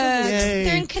 FreshBooks. Yay,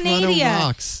 They're in Toronto Canada.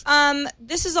 rocks.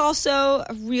 This is also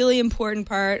a really important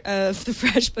part of the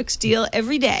FreshBooks deal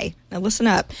every day. Now listen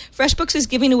up. FreshBooks is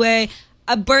giving away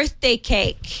a birthday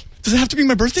cake. Does it have to be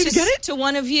my birthday to get it? To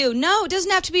one of you. No, it doesn't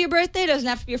have to be your birthday. It doesn't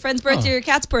have to be your friend's birthday or your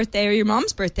cat's birthday or your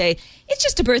mom's birthday. It's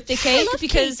just a birthday cake love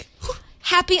because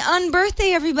happy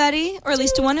unbirthday, everybody, or at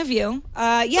least to one of you.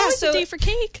 It's a day for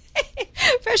cake.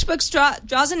 FreshBooks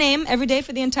draws a name every day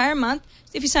for the entire month.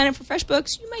 So if you sign up for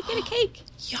FreshBooks, you might get a cake.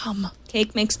 Yum.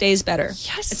 Cake makes days better.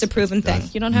 Yes. It's a proven thing.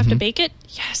 You don't have to bake it?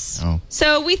 Yes. Oh.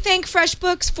 So we thank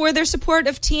FreshBooks for their support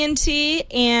of TNT.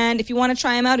 And if you want to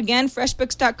try them out again,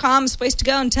 FreshBooks.com is the place to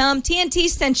go and tell them TNT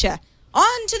sent you.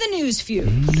 On to the news feud.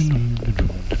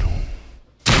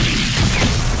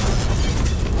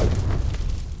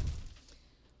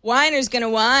 Whiner's gonna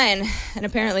whine, and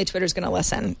apparently Twitter's gonna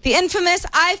listen. The infamous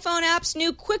iPhone app's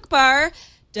new quick bar,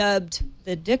 dubbed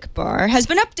the Dick Bar, has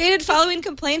been updated following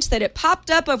complaints that it popped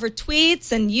up over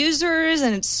tweets and users,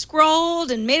 and it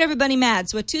scrolled and made everybody mad.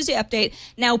 So a Tuesday update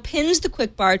now pins the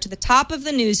quick bar to the top of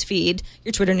the news feed,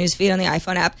 your Twitter news feed on the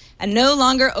iPhone app, and no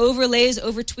longer overlays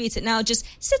over tweets. It now just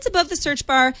sits above the search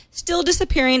bar, still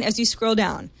disappearing as you scroll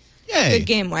down. Yay. Good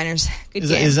game, Whiners. Good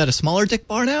game. Is that a smaller Dick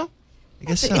Bar now? I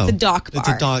guess so. It's a dock bar. It's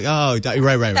a dock. Oh,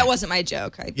 right. That wasn't my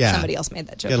joke. Yeah. Somebody else made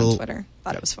that joke Get a on little- Twitter.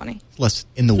 Thought it was funny. Less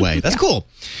in the way. That's cool.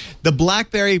 The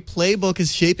BlackBerry Playbook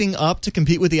is shaping up to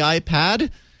compete with the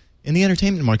iPad. In the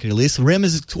entertainment market, at least, RIM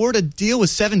has scored a deal with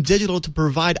 7 Digital to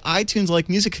provide iTunes-like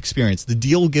music experience. The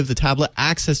deal will give the tablet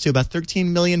access to about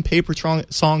 13 million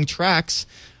pay-per-song tracks,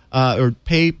 or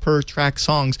pay-per-track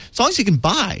songs you can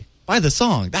buy. Buy the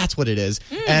song. That's what it is.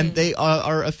 And they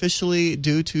are officially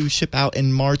due to ship out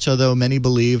in March, although many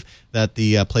believe that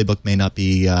the Playbook may not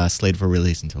be slated for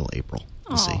release until April.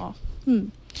 We'll see.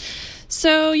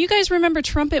 So you guys remember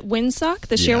Trumpet Windsock,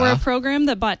 the Yeah. shareware program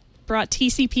that brought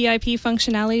TCP/IP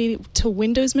functionality to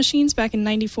Windows machines back in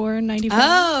 94 and 95?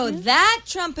 Oh, that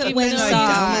trumpet It went was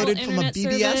off. downloaded from a Internet BBS?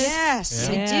 service. Yes,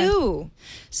 Yeah. I do.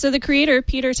 So the creator,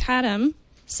 Peter Tatum,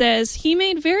 says he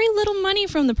made very little money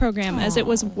from the program as it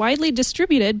was widely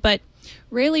distributed, but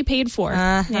rarely paid for.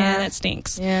 Yeah, that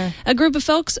stinks. Yeah. A group of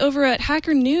folks over at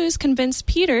Hacker News convinced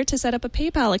Peter to set up a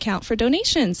PayPal account for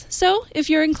donations. So if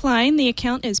you're inclined, the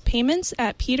account is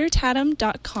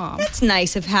payments@petertatum.com. That's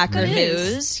nice of Hacker It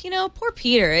is. News. You know, poor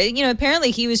Peter. You know,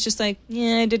 apparently he was just like,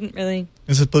 yeah, I didn't really.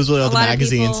 And supposedly all A the lot of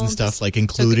magazines people and stuff just like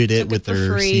included took it with for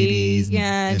their free. CDs.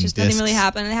 Yeah, and just nothing really discs.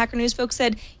 happened. And the Hacker News folks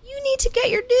said, you need to get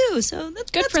your due. So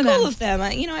that's Good for cool them. of them.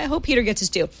 I hope Peter gets his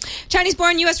due.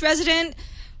 Chinese-born U.S. resident.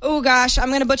 Oh gosh, I'm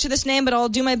going to butcher this name, but I'll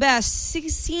do my best.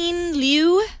 Cixin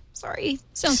Liu. Sorry.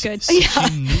 Sounds good.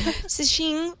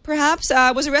 Cixin, perhaps,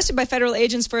 was arrested by federal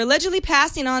agents for allegedly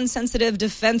passing on sensitive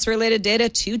defense-related data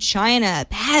to China.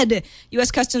 Bad. U.S.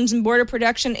 Customs and Border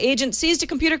Protection agent seized a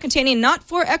computer containing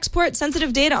not-for-export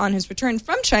sensitive data on his return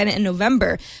from China in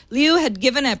November. Liu had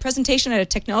given a presentation at a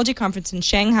technology conference in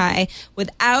Shanghai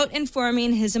without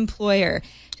informing his employer.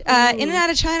 In and out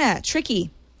of China. Tricky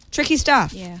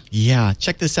stuff. Yeah. Yeah,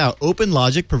 check this out.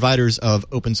 OpenLogic, providers of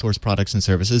open source products and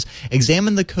services,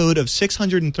 examined the code of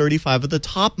 635 of the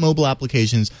top mobile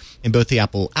applications in both the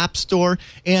Apple App Store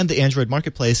and the Android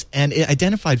Marketplace, and it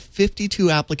identified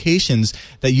 52 applications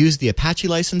that use the Apache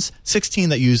license, 16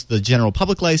 that use the general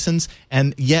public license,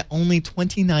 and yet only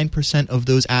 29% of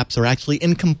those apps are actually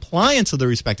in compliance with the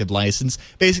respective license.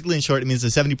 Basically, in short, it means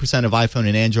that 70% of iPhone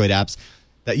and Android apps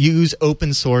that use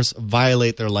open source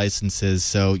violate their licenses.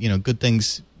 So, good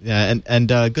things, and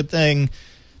good thing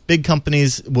big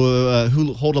companies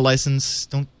who hold a license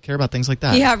don't care about things like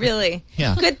that. Yeah, really.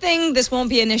 Yeah. Good thing this won't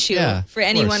be an issue for of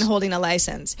anyone course. holding a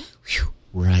license. Whew.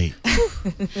 Right.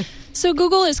 So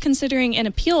Google is considering an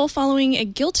appeal following a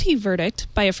guilty verdict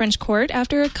by a French court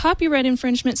after a copyright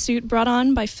infringement suit brought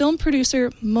on by film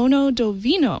producer Mono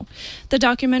Dovino. The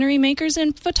documentary makers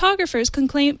and photographers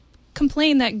complain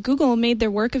that Google made their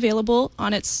work available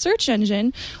on its search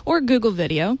engine, or Google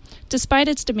Video, despite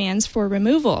its demands for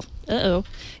removal.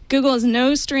 Google is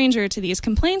no stranger to these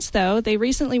complaints, though. They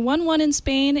recently won one in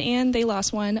Spain, and they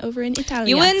lost one over in Italy.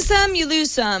 You win some, you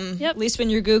lose some. Yep. At least when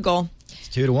you're Google.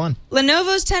 2-1.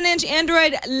 Lenovo's 10-inch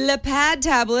Android Lepad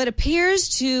tablet appears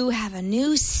to have a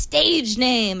new stage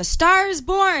name. A Star is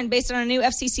Born, based on a new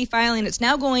FCC filing. It's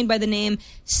now going by the name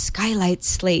Skylight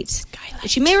Slate,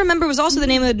 which you may remember was also the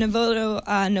name of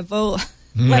Lenovo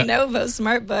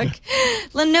SmartBook.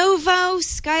 Lenovo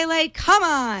Skylight, come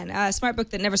on! A SmartBook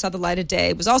that never saw the light of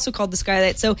day. Was also called the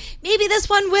Skylight, so maybe this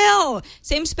one will.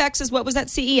 Same specs as what was at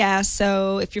CES,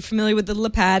 so if you're familiar with the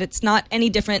Lepad, it's not any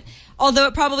different, although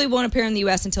it probably won't appear in the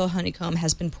U.S. until Honeycomb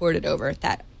has been ported over.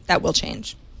 That will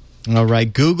change. All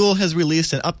right. Google has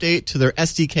released an update to their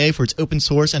SDK for its open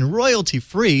source and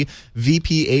royalty-free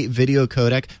VP8 video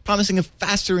codec, promising a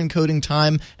faster encoding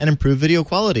time and improved video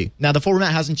quality. Now, the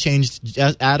format hasn't changed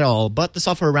at all, but the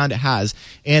software around it has.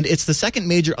 And it's the second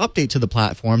major update to the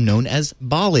platform, known as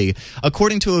Bali.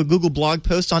 According to a Google blog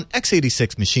post on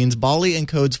x86 machines, Bali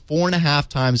encodes 4.5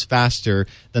 times faster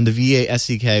than the V8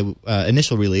 SDK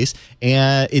initial release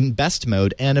and in best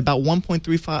mode, and about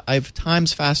 1.35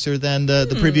 times faster than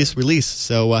the previous release.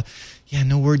 So,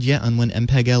 no word yet on when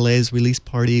MPEG LA's release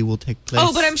party will take place.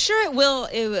 Oh, but I'm sure it will,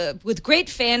 with great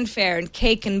fanfare and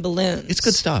cake and balloons. It's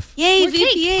good stuff. Yay,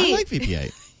 VP8. I like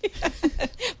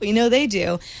VP8. We know they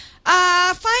do.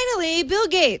 Finally, Bill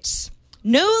Gates,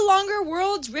 no longer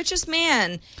world's richest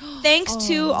man, thanks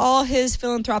to all his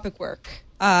philanthropic work.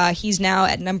 He's now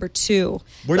at number 2.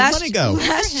 Where did money go?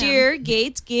 Last year,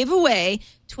 Gates gave away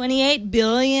 28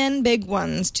 billion big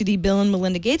ones to the Bill and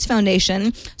Melinda Gates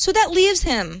Foundation. So that leaves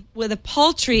him with a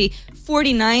paltry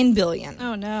 49 billion.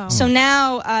 Oh, no. So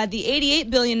now the 88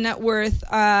 billion net worth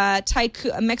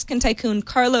Mexican tycoon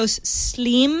Carlos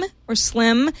Slim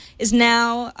is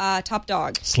now top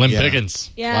dog. Slim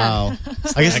Pickens. Yeah. Wow.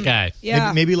 I guess that guy.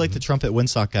 Yeah. Maybe like the Trumpet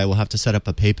Windsock guy will have to set up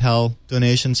a PayPal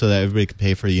donation so that everybody can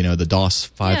pay for, the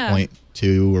DOS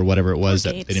 5.2 or whatever it was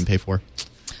that they didn't pay for.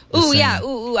 Ooh, yeah.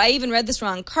 Ooh, I even read this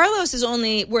wrong. Carlos is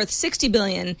only worth $60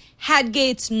 billion. Had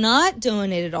Gates not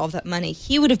donated all that money,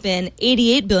 he would have been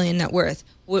 $88 billion net worth,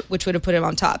 which would have put him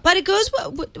on top. But it goes,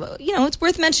 it's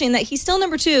worth mentioning that he's still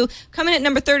number 2. Coming at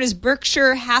number 3 is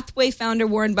Berkshire Hathaway founder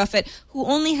Warren Buffett, who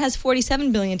only has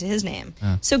 $47 billion to his name.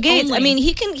 So Gates,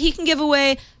 he can give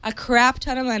away a crap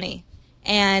ton of money,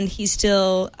 and he's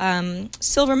still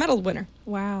silver medal winner.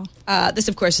 Wow. This,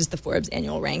 of course, is the Forbes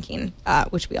annual ranking,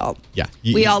 which we all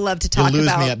love to talk about. You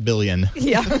lose me at billion.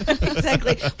 Yeah,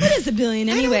 exactly. What is a billion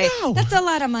anyway? That's a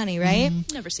lot of money, right?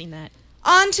 Never seen that.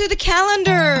 On to the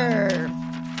calendar.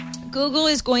 Google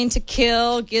is going to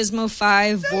kill Gizmo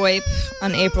 5 VoIP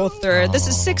on April 3rd. This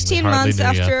is 16 months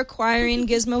after acquiring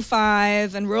Gizmo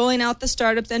 5 and rolling out the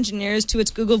startup's engineers to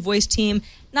its Google Voice team.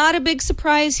 Not a big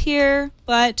surprise here,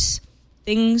 but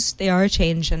things, they are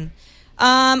changing.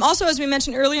 Also, as we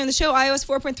mentioned earlier in the show, iOS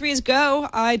 4.3 is go.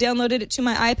 I downloaded it to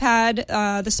my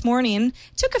iPad this morning.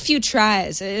 It took a few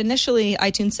tries. Initially,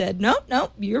 iTunes said, no,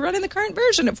 you're running the current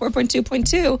version at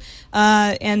 4.2.2.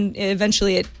 And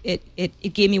eventually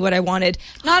it gave me what I wanted.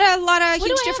 Not a lot of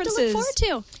huge differences. What do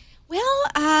I have to look forward to?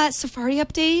 Well, Safari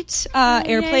update,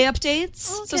 AirPlay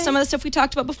updates. Okay. So some of the stuff we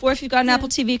talked about before, if you've got an Apple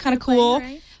TV, kind of cool.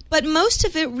 Right. But most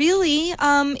of it really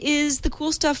is the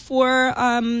cool stuff for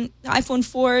iPhone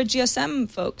 4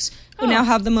 GSM folks who now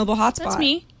have the mobile hotspot. That's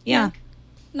me. Yeah.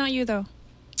 Not you, though.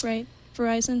 Right?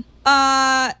 Verizon?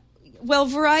 Well,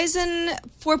 Verizon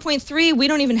 4.3 we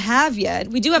don't even have yet.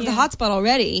 We do have the hotspot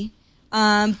already.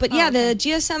 But the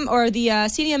GSM or the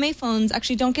CDMA phones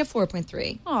actually don't get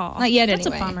 4.3. Oh, not yet anyway.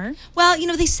 That's a bummer. Well,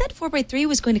 they said 4.3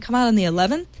 was going to come out on the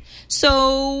 11th.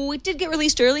 So it did get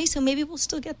released early, so maybe we'll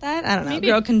still get that. I don't know. Maybe.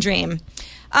 Girl can dream.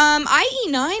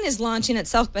 IE9 is launching at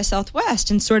South by Southwest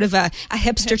in sort of a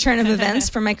hipster turn of events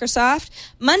for Microsoft.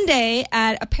 Monday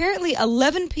at apparently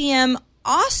 11 p.m.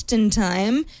 Austin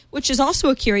time, which is also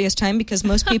a curious time because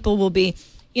most people will be,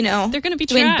 they're going to be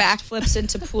doing trashed. backflips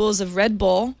into pools of Red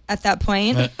Bull at that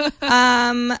point.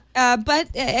 But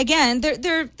again,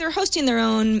 they're hosting their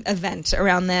own event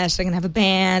around this. They're going to have a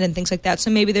band and things like that.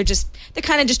 So maybe they're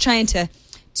kind of just trying to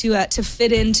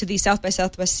fit into the South by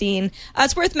Southwest scene.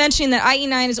 It's worth mentioning that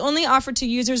IE9 is only offered to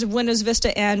users of Windows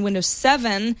Vista and Windows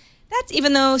 7. That's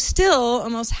even though still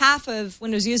almost half of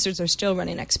Windows users are still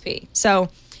running XP. So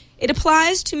it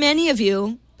applies to many of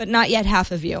you, but not yet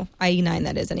half of you, IE9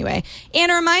 that is anyway.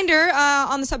 And a reminder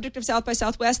on the subject of South by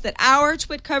Southwest that our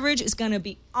TWiT coverage is going to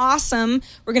be awesome.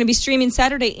 We're going to be streaming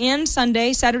Saturday and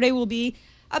Sunday. Saturday will be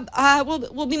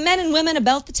we'll be men and women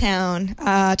about the town,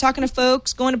 talking to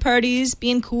folks, going to parties,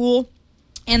 being cool.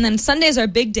 And then Sunday is our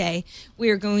big day. We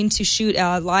are going to shoot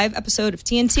a live episode of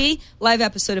TNT, live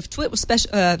episode of Twit with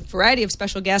variety of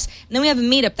special guests. And then we have a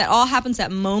meetup that all happens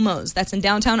at Momo's. That's in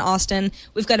downtown Austin.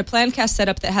 We've got a Plancast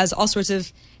setup that has all sorts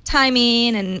of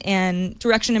timing and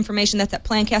direction information. That's at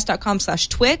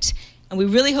plancast.com/twit. And we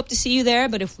really hope to see you there.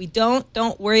 But if we don't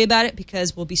worry about it,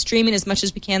 because we'll be streaming as much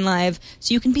as we can live.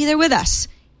 So you can be there with us.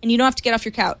 And you don't have to get off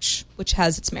your couch, which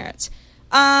has its merits.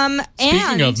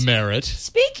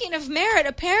 Speaking of merit,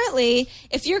 apparently,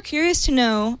 if you're curious to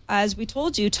know, as we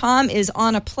told you, Tom is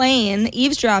on a plane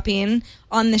eavesdropping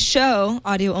on the show,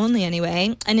 audio only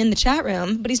anyway, and in the chat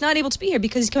room, but he's not able to be here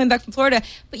because he's coming back from Florida.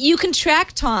 But you can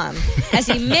track Tom as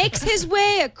he makes his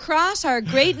way across our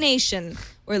great nation,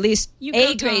 or at least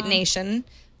great nation.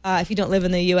 If you don't live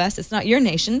in the U.S., it's not your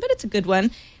nation, but it's a good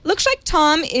one. Looks like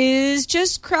Tom is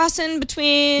just crossing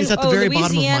between He's at the very bottom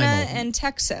of Louisiana my and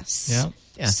Texas.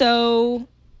 Yeah. So,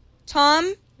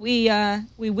 Tom, we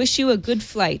wish you a good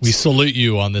flight. We salute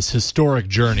you on this historic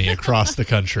journey across the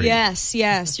country. Yes.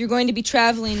 You're going to be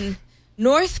traveling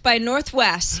north by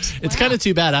northwest. It's kind of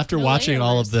too bad after watching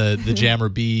all of the Jammer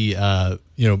Bee, the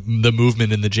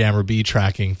movement in the Jammer Bee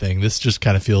tracking thing. This just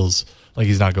kind of feels like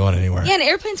he's not going anywhere. Yeah, and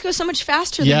airplanes go so much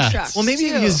faster than trucks. Well, maybe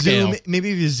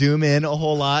if you zoom in a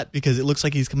whole lot, because it looks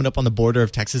like he's coming up on the border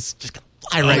of Texas. Just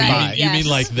fly right by. You mean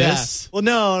like this? Yeah. Well,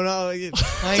 no.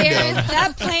 Darren,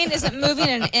 that plane isn't moving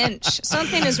an inch.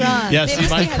 Something is wrong. Yeah, see,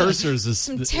 my cursors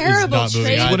is terrible not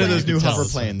moving. It's one of those new hover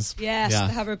planes. Yes, the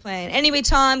hover plane. Anyway,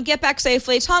 Tom, get back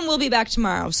safely. Tom will be back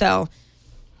tomorrow, so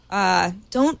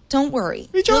don't worry.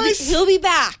 Rejoice. He'll be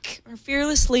back. Our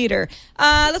fearless leader.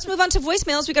 Let's move on to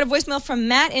voicemails. We got a voicemail from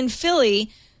Matt in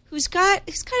Philly, who's got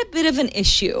a bit of an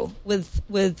issue with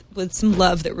some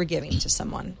love that we're giving to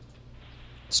someone.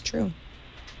 It's true.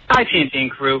 Hi, TNT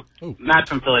and crew. Ooh. Matt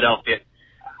from Philadelphia.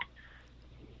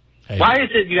 Hey. Why is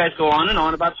it you guys go on and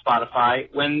on about Spotify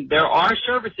when there are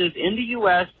services in the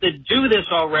U.S. that do this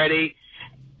already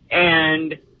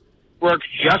and works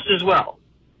just as well,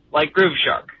 like Groove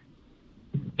Shark,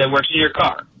 that works in your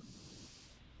car,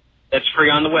 that's free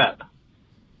on the web,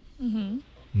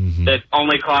 that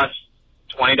only costs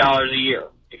 $20 a year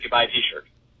if you buy a T-shirt.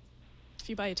 If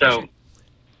you buy a T-shirt. So,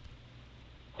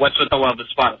 what's with the love of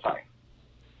Spotify?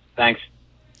 Thanks.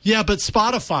 Yeah, but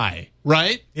Spotify,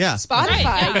 right? Yeah. Spotify.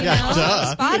 Right, yeah.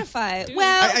 Duh. Spotify. Dude.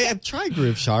 Well, I've tried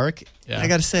Groove Shark. Yeah. I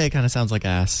got to say, it kind of sounds like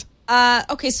ass.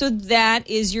 okay, so that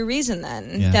is your reason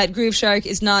then, Yeah. that Groove Shark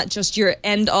is not just your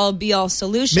end-all, be-all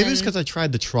solution. Maybe it's because I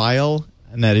tried the trial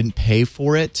and I didn't pay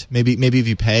for it. Maybe if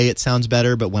you pay, it sounds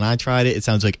better. But when I tried it, it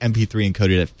sounds like MP3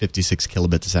 encoded at 56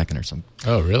 kilobits a second or something.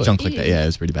 Oh, really? Junk like that. Yeah, it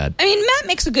was pretty bad. I mean, Matt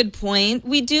makes a good point.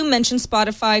 We do mention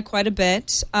Spotify quite a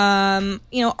bit.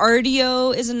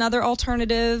 Rdio is another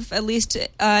alternative, at least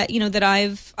that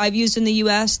I've used in the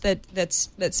U.S.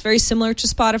 That's very similar to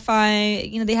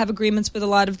Spotify. They have agreements with a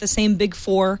lot of the same big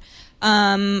four,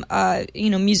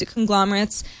 music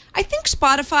conglomerates. I think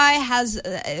Spotify has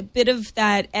a bit of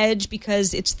that edge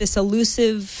because it's this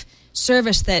elusive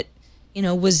service that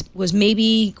was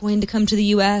maybe going to come to the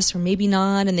U.S. or maybe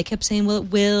not, and they kept saying, well, it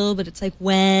will, but it's like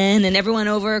when, and everyone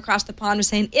over across the pond was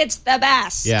saying, it's the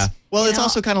best. Yeah. Well, it's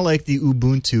also kind of like the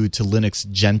Ubuntu to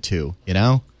Linux Gentoo,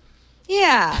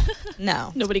 Yeah.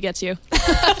 No. Nobody gets you.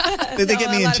 They get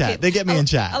me in chat. They get me in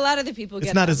chat. A lot of the people get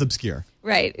It's not them. as obscure.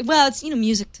 Right. Well, it's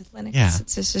music to Linux. Yeah.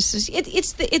 It's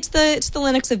the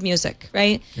Linux of music,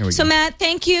 right? Here we so go. Matt,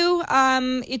 thank you.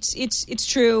 It's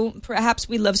true. Perhaps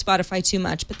we love Spotify too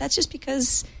much, but that's just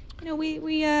because we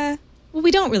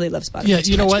don't really love Spotify. Yeah,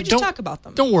 too you know much. what? We just talk about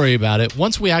them. Don't worry about it.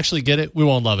 Once we actually get it, we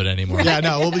won't love it anymore. Yeah,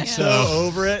 no, we'll be so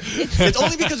over it. It's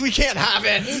only because we can't have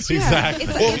it. Exactly.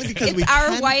 It's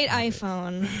our white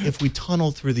iPhone. If we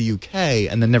tunnel through the UK,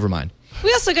 and then never mind.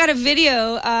 We also got a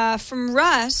video from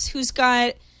Russ, who's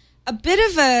got a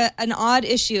bit of an odd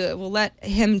issue. We'll let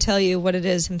him tell you what it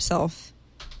is himself.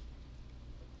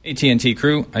 AT&T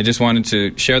crew, I just wanted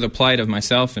to share the plight of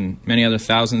myself and many other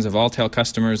thousands of Alltel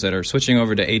customers that are switching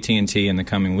over to AT&T in the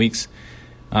coming weeks.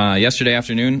 Yesterday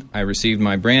afternoon, I received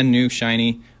my brand new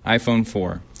shiny iPhone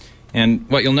 4. And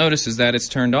what you'll notice is that it's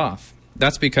turned off.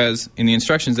 That's because in the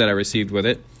instructions that I received with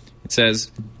it, it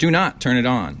says, do not turn it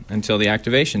on until the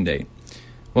activation date.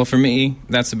 Well, for me,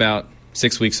 that's about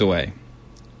 6 weeks away.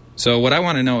 So what I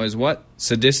want to know is what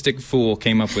sadistic fool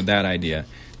came up with that idea,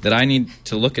 that I need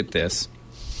to look at this.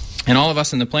 And all of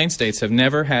us in the Plain States have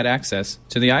never had access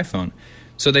to the iPhone.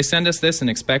 So they send us this and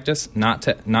expect us not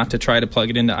to try to plug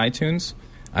it into iTunes?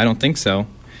 I don't think so.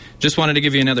 Just wanted to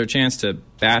give you another chance to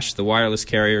bash the wireless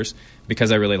carriers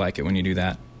because I really like it when you do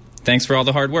that. Thanks for all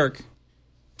the hard work.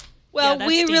 Well, that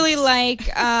we stinks. really like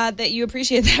that you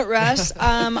appreciate that, Russ.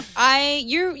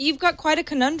 You've got quite a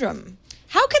conundrum.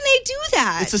 How can they do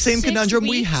that? It's the same 6 conundrum we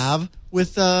weeks. have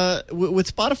with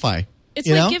Spotify. It's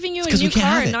you like know? giving you It's a 'cause we new can't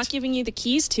car have and it. not giving you the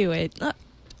keys to it.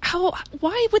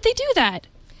 Why would they do that?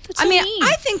 That's so mean.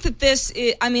 I think that this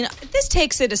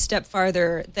takes it a step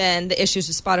farther than the issues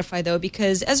with Spotify, though,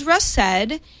 because as Russ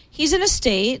said, he's in a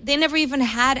state they never even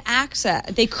had access.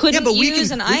 They couldn't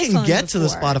use an iPhone. We can get to the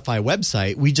before. Spotify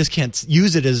website. We just can't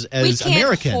use it as We can't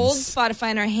Americans. hold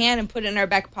Spotify in our hand and put it in our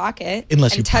back pocket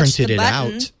Unless and you touch printed the it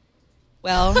button. out.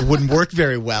 Well, It wouldn't work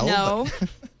very well. no,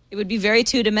 it would be very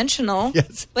two-dimensional.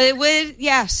 Yes. But it would.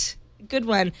 Yes, good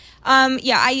one.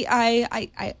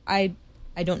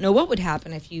 I don't know what would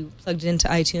happen if you plugged it into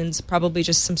iTunes. Probably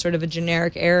just some sort of a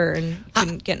generic error, and you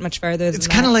couldn't get much farther than It's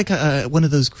that. kind of like one of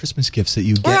those Christmas gifts that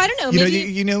you get. Or I don't know,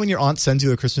 maybe- you know when your aunt sends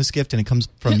you a Christmas gift and it comes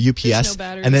from UPS, no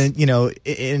batteries. and then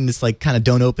and it's like kind of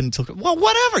don't open until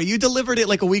whatever. You delivered it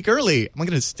like a week early. Am I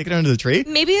going to stick it under the tree?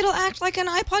 Maybe it'll act like an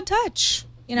iPod Touch.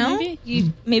 You know,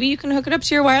 Maybe. maybe you can hook it up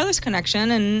to your wireless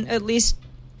connection and at least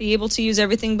be able to use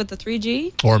everything but the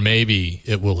 3G. Or maybe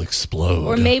it will explode.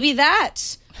 Or maybe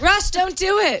that. Russ, don't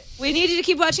do it. We need you to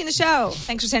keep watching the show.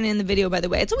 Thanks for sending in the video, by the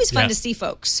way. It's always fun Yeah. to see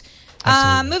folks.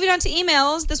 Absolutely. Moving on to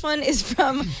emails. This one is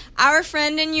from our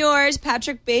friend and yours,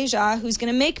 Patrick Beja, who's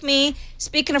going to make me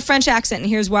speak in a French accent, and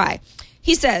here's why.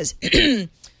 He says, 2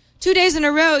 days in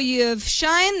a row, you have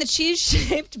shined the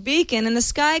cheese-shaped beacon in the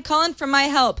sky calling for my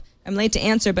help. I'm late to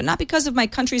answer, but not because of my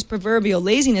country's proverbial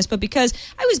laziness, but because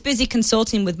I was busy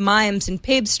consulting with mimes and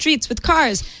paved streets with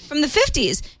cars from the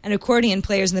 50s and accordion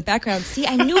players in the background. See,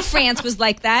 I knew France was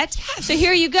like that. So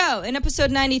here you go. In episode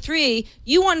 93,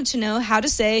 you wanted to know how to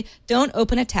say don't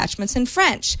open attachments in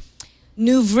French.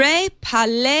 N'ouvrez pas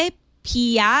les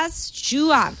pièces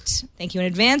jointes. Thank you in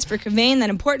advance for conveying that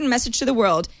important message to the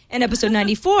world. In episode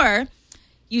 94,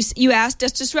 you asked,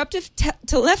 does disruptive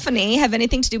telephony have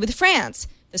anything to do with France?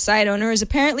 The site owner is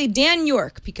apparently Dan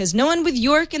York, because no one with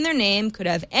York in their name could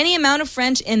have any amount of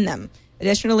French in them.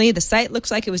 Additionally, the site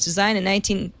looks like it was designed in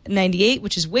 1998,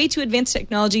 which is way too advanced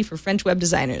technology for French web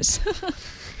designers.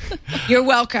 You're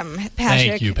welcome, Patrick.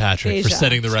 Thank you, Patrick, for Beja.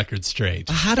 setting the record straight.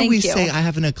 How do Thank we you. say I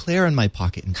have an eclair in my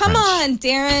pocket in Come French? on,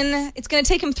 Darren. It's going to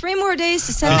take him 3 more days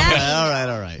to send Okay, that.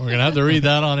 all right. We're going to have to read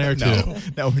that on air, too.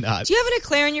 No, we're not. Do you have an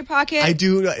eclair in your pocket? I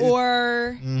do.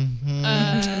 Or...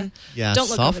 Yeah, Don't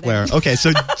look over software. there. Okay,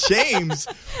 so James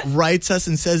writes us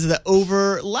and says that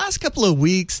over last couple of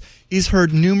weeks, he's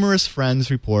heard numerous friends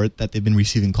report that they've been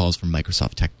receiving calls from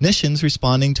Microsoft technicians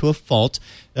responding to a fault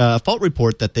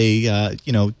report that they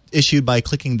issued by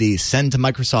clicking the send to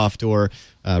Microsoft or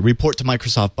report to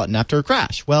Microsoft button after a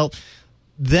crash. Well,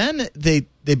 then they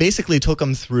basically took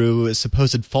them through a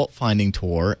supposed fault-finding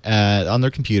tour on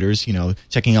their computers,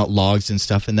 checking out logs and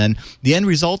stuff. And then the end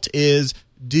result is,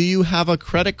 do you have a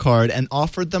credit card, and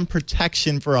offered them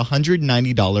protection for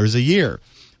 $190 a year.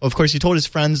 Well, of course, he told his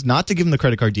friends not to give them the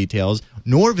credit card details,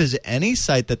 nor visit any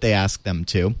site that they asked them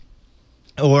to.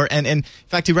 And in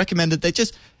fact, he recommended they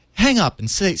just hang up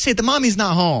and say the mommy's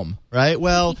not home, right?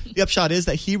 Well, the upshot is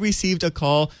that he received a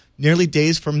call nearly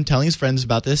days from telling his friends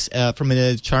about this from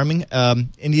a charming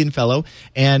Indian fellow,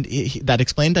 and that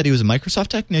explained that he was a Microsoft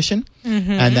technician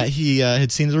and that he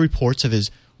had seen the reports of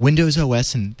his Windows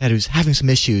OS and that he was having some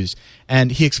issues.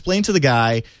 And he explained to the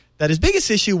guy that his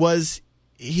biggest issue was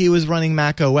he was running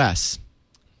Mac OS,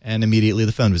 and immediately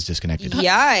the phone was disconnected.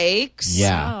 Yikes.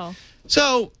 Yeah. Wow.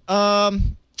 So,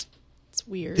 It's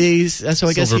weird. so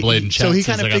I guess Silverblade and so he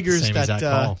Chat kind says I of got the figures same that exact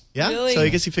call. yeah. Really? So I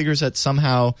guess he figures that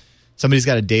somehow somebody's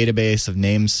got a database of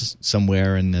names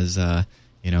somewhere and is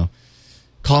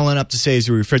calling up to say, is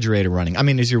your refrigerator running? I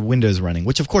mean, is your Windows running?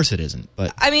 Which of course it isn't.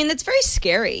 But I mean, that's very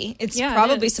scary. It's Yeah, it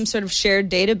probably is. some sort of shared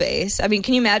database. I mean,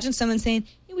 can you imagine someone saying,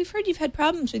 hey, we've heard you've had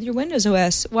problems with your Windows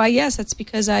OS. Why, yes, that's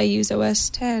because I use OS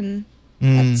 10.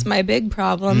 That's my big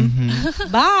problem.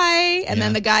 Bye. And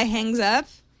then the guy hangs up.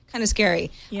 Kind of scary.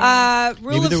 Yeah.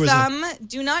 Rule Maybe there of was thumb,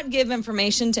 do not give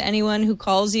information to anyone who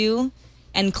calls you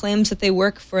and claims that they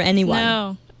work for anyone.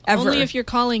 No. Ever. Only if you're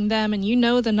calling them and you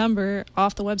know the number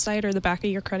off the website or the back of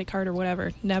your credit card or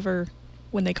whatever. Never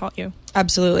when they call you.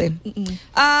 Absolutely.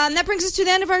 That brings us to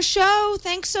the end of our show.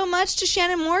 Thanks so much to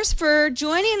Shannon Morse for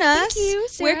joining us. Thank you,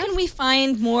 Sarah. Where can we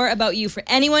find more about you for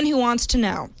anyone who wants to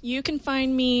know? You can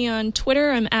find me on Twitter.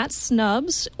 I'm at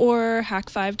Snubs or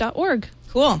hack5.org.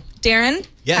 Cool. Darren,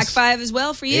 Yes. Hack 5 as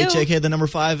well for you. HAK, the number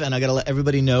 5, and I got to let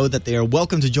everybody know that they are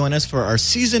welcome to join us for our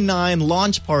Season 9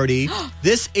 launch party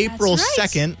this April right.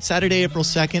 2nd, Saturday, April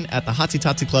 2nd, at the Hotsy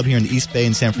Totsy Club here in the East Bay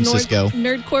in San Francisco.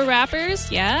 Nerdcore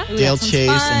rappers, yeah. Ooh, Dale that sounds Chase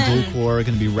fun. and Dualcore are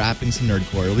going to be rapping some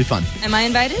Nerdcore. It'll be fun. Am I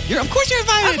invited? Of course you're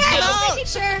invited! Okay, just making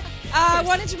sure. I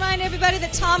wanted to remind everybody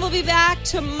that Tom will be back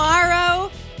tomorrow.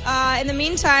 In the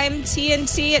meantime,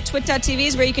 TNT at twit.tv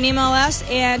is where you can email us.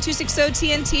 And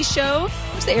 260-TNT show.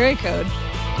 What's the area code?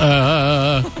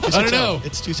 I don't know.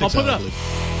 It's 260. I'll put it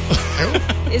I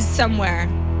believe. Is somewhere.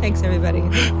 Thanks, everybody.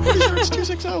 Pretty sure it's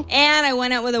 260. And I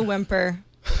went out with a whimper.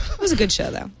 It was a good show,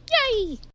 though. Yay!